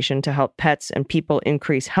information to help pets and people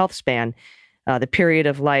increase health span, the period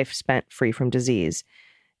of life spent free from disease.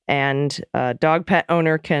 And a dog pet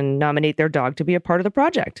owner can nominate their dog to be a part of the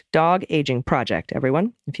project. Dog Aging Project,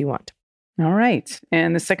 everyone, if you want. All right.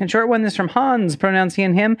 And the second short one is from Hans, pronouns he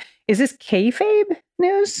and him. Is this kayfabe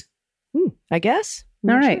news? I guess.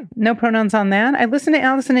 All right. Sure. No pronouns on that. I listened to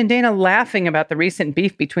Allison and Dana laughing about the recent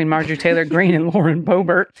beef between Marjorie Taylor Greene and Lauren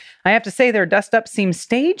Boebert. I have to say their dust-up seems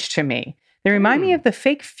staged to me. They remind me of the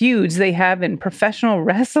fake feuds they have in professional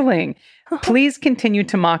wrestling. Please continue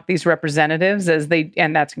to mock these representatives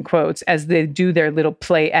and that's in quotes, as they do their little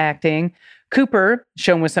play acting. Cooper,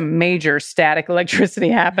 shown with some major static electricity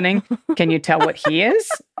happening. Can you tell what he is?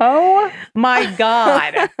 Oh my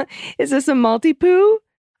God. Is this a Maltipoo?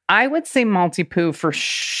 I would say Maltipoo for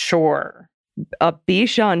sure. A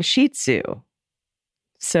Bichon Shih Tzu.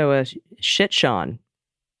 So a Shitshawn.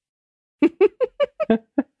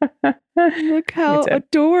 Look how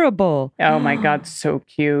adorable. Oh my God, so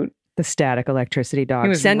cute. The static electricity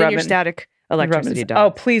dog. Send in your static electricity dog.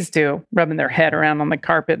 Oh, please do. Rubbing their head around on the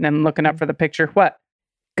carpet and then looking up for the picture. What?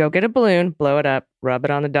 Go get a balloon, blow it up, rub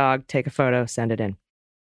it on the dog, take a photo, send it in.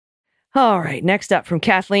 All right, next up from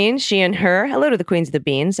Kathleen, she and her. Hello to the Queens of the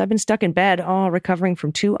Beans. I've been stuck in bed, recovering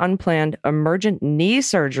from 2 unplanned emergent knee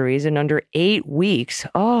surgeries in under 8 weeks.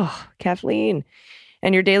 Oh, Kathleen.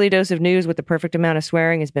 And your daily dose of news with the perfect amount of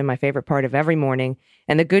swearing has been my favorite part of every morning.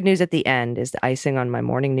 And the good news at the end is the icing on my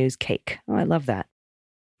morning news cake. Oh, I love that.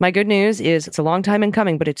 My good news is it's a long time in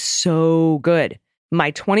coming, but it's so good.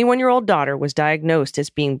 My 21-year-old daughter was diagnosed as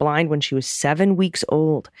being blind when she was 7 weeks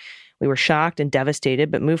old. We were shocked and devastated,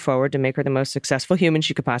 but moved forward to make her the most successful human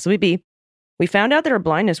she could possibly be. We found out that her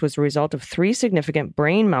blindness was the result of 3 significant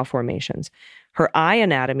brain malformations. Her eye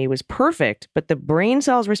anatomy was perfect, but the brain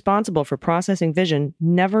cells responsible for processing vision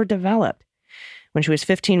never developed. When she was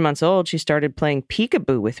 15 months old, she started playing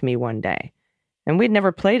peekaboo with me one day. And we'd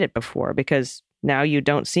never played it before because now you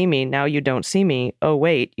don't see me, now you don't see me. Oh,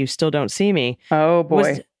 wait, you still don't see me. Oh, boy.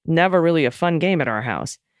 Was never really a fun game at our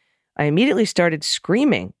house. I immediately started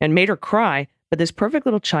screaming and made her cry, but this perfect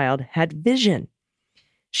little child had vision.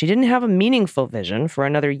 She didn't have a meaningful vision for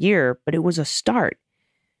another year, but it was a start.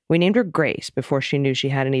 We named her Grace before she knew she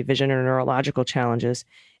had any vision or neurological challenges,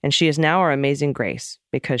 and she is now our amazing Grace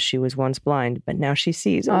because she was once blind, but now she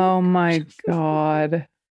sees. Oh my God.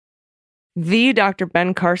 The Dr.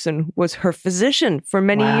 Ben Carson was her physician for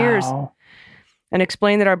many years and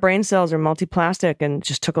explained that our brain cells are multiplastic and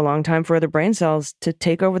just took a long time for other brain cells to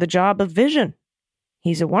take over the job of vision.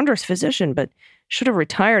 He's a wondrous physician, but should have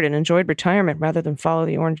retired and enjoyed retirement rather than follow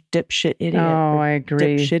the orange dipshit idiot. Oh, I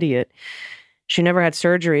agree. Dipshit idiot. She never had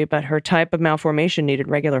surgery, but her type of malformation needed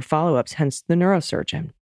regular follow-ups, hence the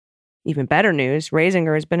neurosurgeon. Even better news, raising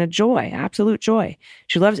her has been a joy, absolute joy.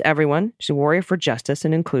 She loves everyone. She's a warrior for justice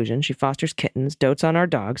and inclusion. She fosters kittens, dotes on our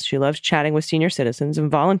dogs. She loves chatting with senior citizens and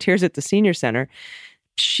volunteers at the senior center.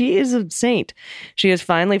 She is a saint. She has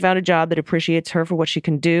finally found a job that appreciates her for what she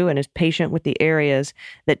can do and is patient with the areas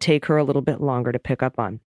that take her a little bit longer to pick up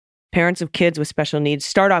on. Parents of kids with special needs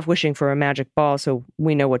start off wishing for a magic ball so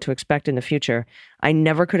we know what to expect in the future. I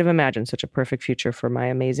never could have imagined such a perfect future for my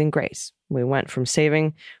amazing Grace. We went from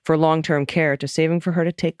saving for long-term care to saving for her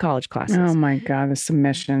to take college classes. Oh my God, the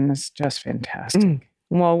submission is just fantastic.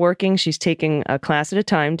 While working, she's taking a class at a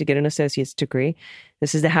time to get an associate's degree.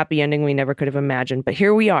 This is the happy ending we never could have imagined, but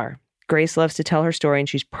here we are. Grace loves to tell her story, and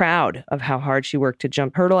she's proud of how hard she worked to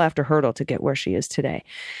jump hurdle after hurdle to get where she is today.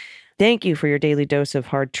 Thank you for your daily dose of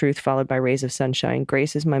hard truth followed by rays of sunshine.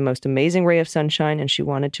 Grace is my most amazing ray of sunshine, and she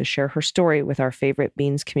wanted to share her story with our favorite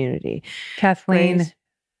Beans community. Kathleen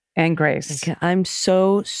and Grace. I'm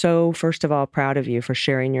so, first of all, proud of you for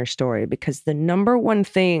sharing your story, because the number one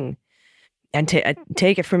thing, and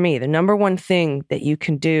take it from me, the number one thing that you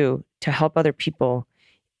can do to help other people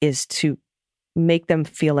is to make them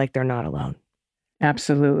feel like they're not alone.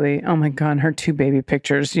 Absolutely. Oh my God, her 2 baby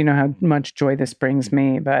pictures, you know how much joy this brings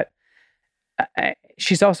me, but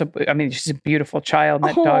she's also, I mean, she's a beautiful child.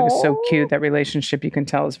 That dog is so cute. That relationship, you can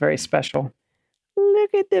tell, is very special.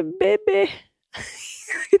 Look at the baby.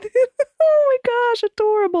 Oh my gosh,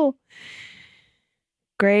 adorable.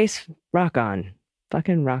 Grace, rock on.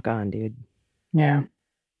 Fucking rock on, dude. Yeah.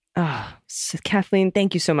 Oh, Kathleen,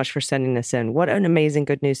 thank you so much for sending this in. What an amazing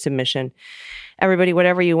good news submission. Everybody,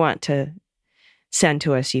 whatever you want to send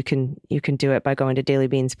to us, you can do it by going to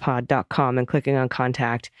dailybeanspod.com and clicking on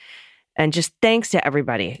contact. And just thanks to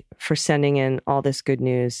everybody for sending in all this good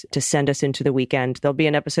news to send us into the weekend. There'll be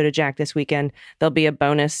an episode of Jack this weekend. There'll be a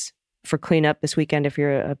bonus for Cleanup this weekend if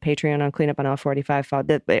you're a Patreon on Cleanup on Aisle 45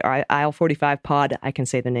 Pod. Aisle 45 Pod. I can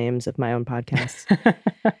say the names of my own podcasts.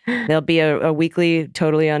 There'll be a weekly,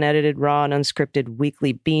 totally unedited, raw and unscripted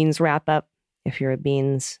weekly Beans wrap-up if you're a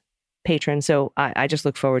Beans patron. So I just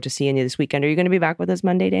look forward to seeing you this weekend. Are you going to be back with us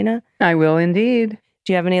Monday, Dana? I will indeed.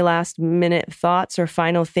 Do you have any last minute thoughts or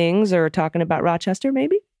final things, or talking about Rochester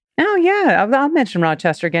maybe? Oh, yeah. I'll mention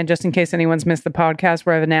Rochester again, just in case anyone's missed the podcast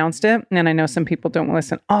where I've announced it. And I know some people don't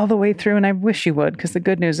listen all the way through, and I wish you would, because the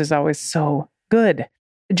good news is always so good.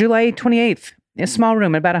 July 28th, a small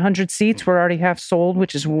room, about 100 seats. We're already half sold,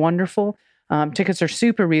 which is wonderful. Tickets are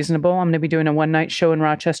super reasonable. I'm going to be doing a one-night show in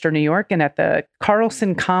Rochester, New York, and at the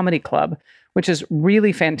Carlson Comedy Club, which is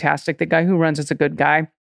really fantastic. The guy who runs is a good guy.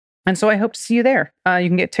 And so I hope to see you there. You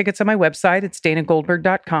can get tickets on my website. It's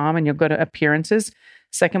danagoldberg.com, and you'll go to appearances.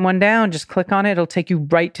 Second one down, just click on it. It'll take you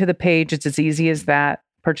right to the page. It's as easy as that.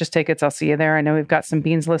 Purchase tickets. I'll see you there. I know we've got some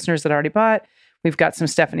Beans listeners that already bought. We've got some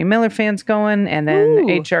Stephanie Miller fans going, and then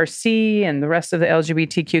HRC and the rest of the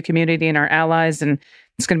LGBTQ community and our allies. And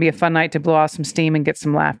it's going to be a fun night to blow off some steam and get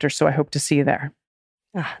some laughter. So I hope to see you there.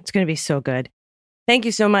 It's going to be so good. Thank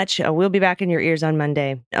you so much. We'll be back in your ears on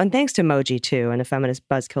Monday. And thanks to Moji, too, and the Feminist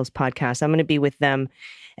Buzzkills podcast. I'm going to be with them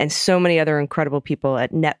and so many other incredible people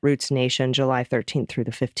at Netroots Nation, July 13th through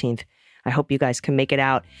the 15th. I hope you guys can make it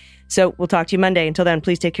out. So we'll talk to you Monday. Until then,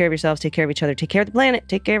 please take care of yourselves, take care of each other, take care of the planet,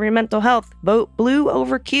 take care of your mental health. Vote blue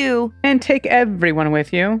over Q. And take everyone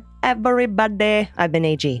with you. Everybody. I've been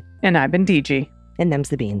AG. And I've been DG. And them's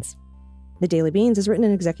the beans. The Daily Beans is written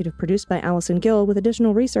and executive produced by Allison Gill, with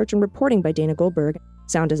additional research and reporting by Dana Goldberg.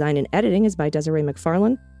 Sound design and editing is by Desiree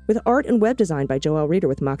McFarlane, with art and web design by Joelle Reeder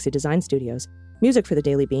with Moxie Design Studios. Music for The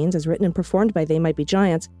Daily Beans is written and performed by They Might Be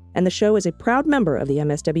Giants, and the show is a proud member of the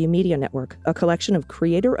MSW Media Network, a collection of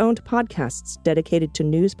creator-owned podcasts dedicated to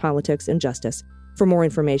news, politics, and justice. For more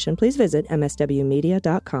information, please visit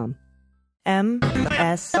mswmedia.com.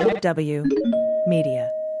 MSW Media.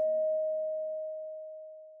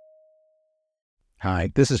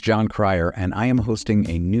 Hi, this is John Cryer, and I am hosting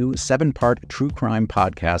a new 7-part true crime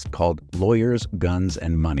podcast called Lawyers, Guns,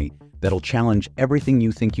 and Money that'll challenge everything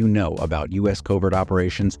you think you know about U.S. covert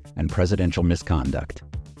operations and presidential misconduct.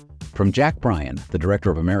 From Jack Bryan, the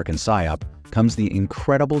director of American PSYOP, comes the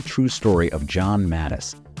incredible true story of John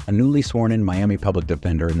Mattis, a newly sworn-in Miami public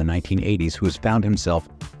defender in the 1980s who has found himself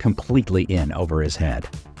completely in over his head.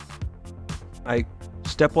 I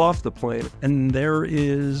step off the plane, and there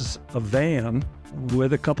is a van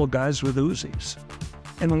with a couple guys with Uzis.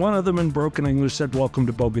 And one of them in broken English said, "Welcome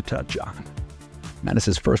to Bogota, John."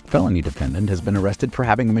 Mattis's first felony defendant has been arrested for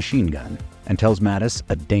having a machine gun and tells Mattis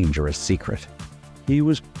a dangerous secret. He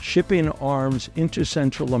was shipping arms into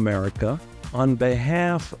Central America on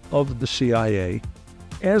behalf of the CIA.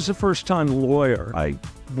 As a first-time lawyer, I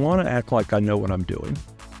want to act like I know what I'm doing.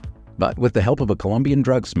 But with the help of a Colombian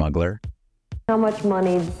drug smuggler, How much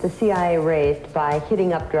money the CIA raised by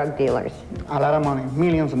hitting up drug dealers? A lot of money,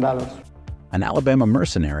 millions of dollars. an Alabama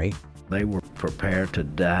mercenary, They were prepared to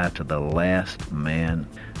die to the last man.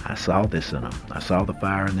 I saw this in them. I saw the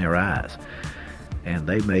fire in their eyes. And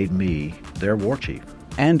they made me their war chief.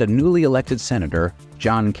 and a newly elected senator,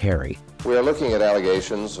 John Kerry. We are looking at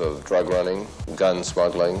allegations of drug running, gun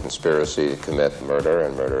smuggling, conspiracy to commit murder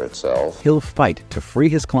and murder itself. He'll fight to free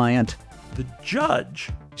his client. The judge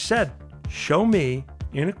said, "Show me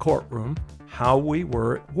in a courtroom how we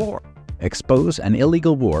were at war." Expose an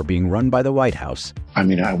illegal war being run by the White House. I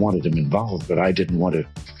mean, I wanted him involved, but I didn't want to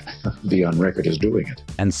be on record as doing it.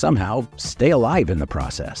 And somehow stay alive in the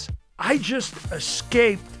process. I just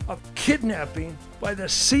escaped a kidnapping by the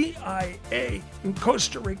CIA in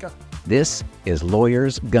Costa Rica. This is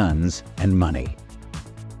Lawyers, Guns, and Money.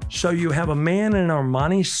 So you have a man in an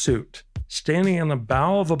Armani suit standing on the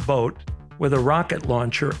bow of a boat with a rocket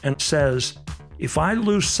launcher and says, "If I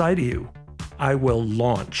lose sight of you, I will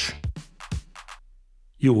launch.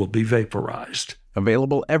 You will be vaporized."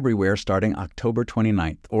 Available everywhere starting October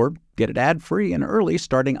 29th, or get it ad-free and early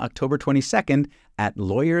starting October 22nd at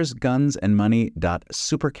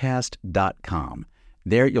lawyersgunsandmoney.supercast.com.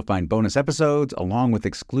 There you'll find bonus episodes along with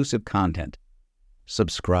exclusive content.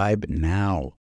 Subscribe now.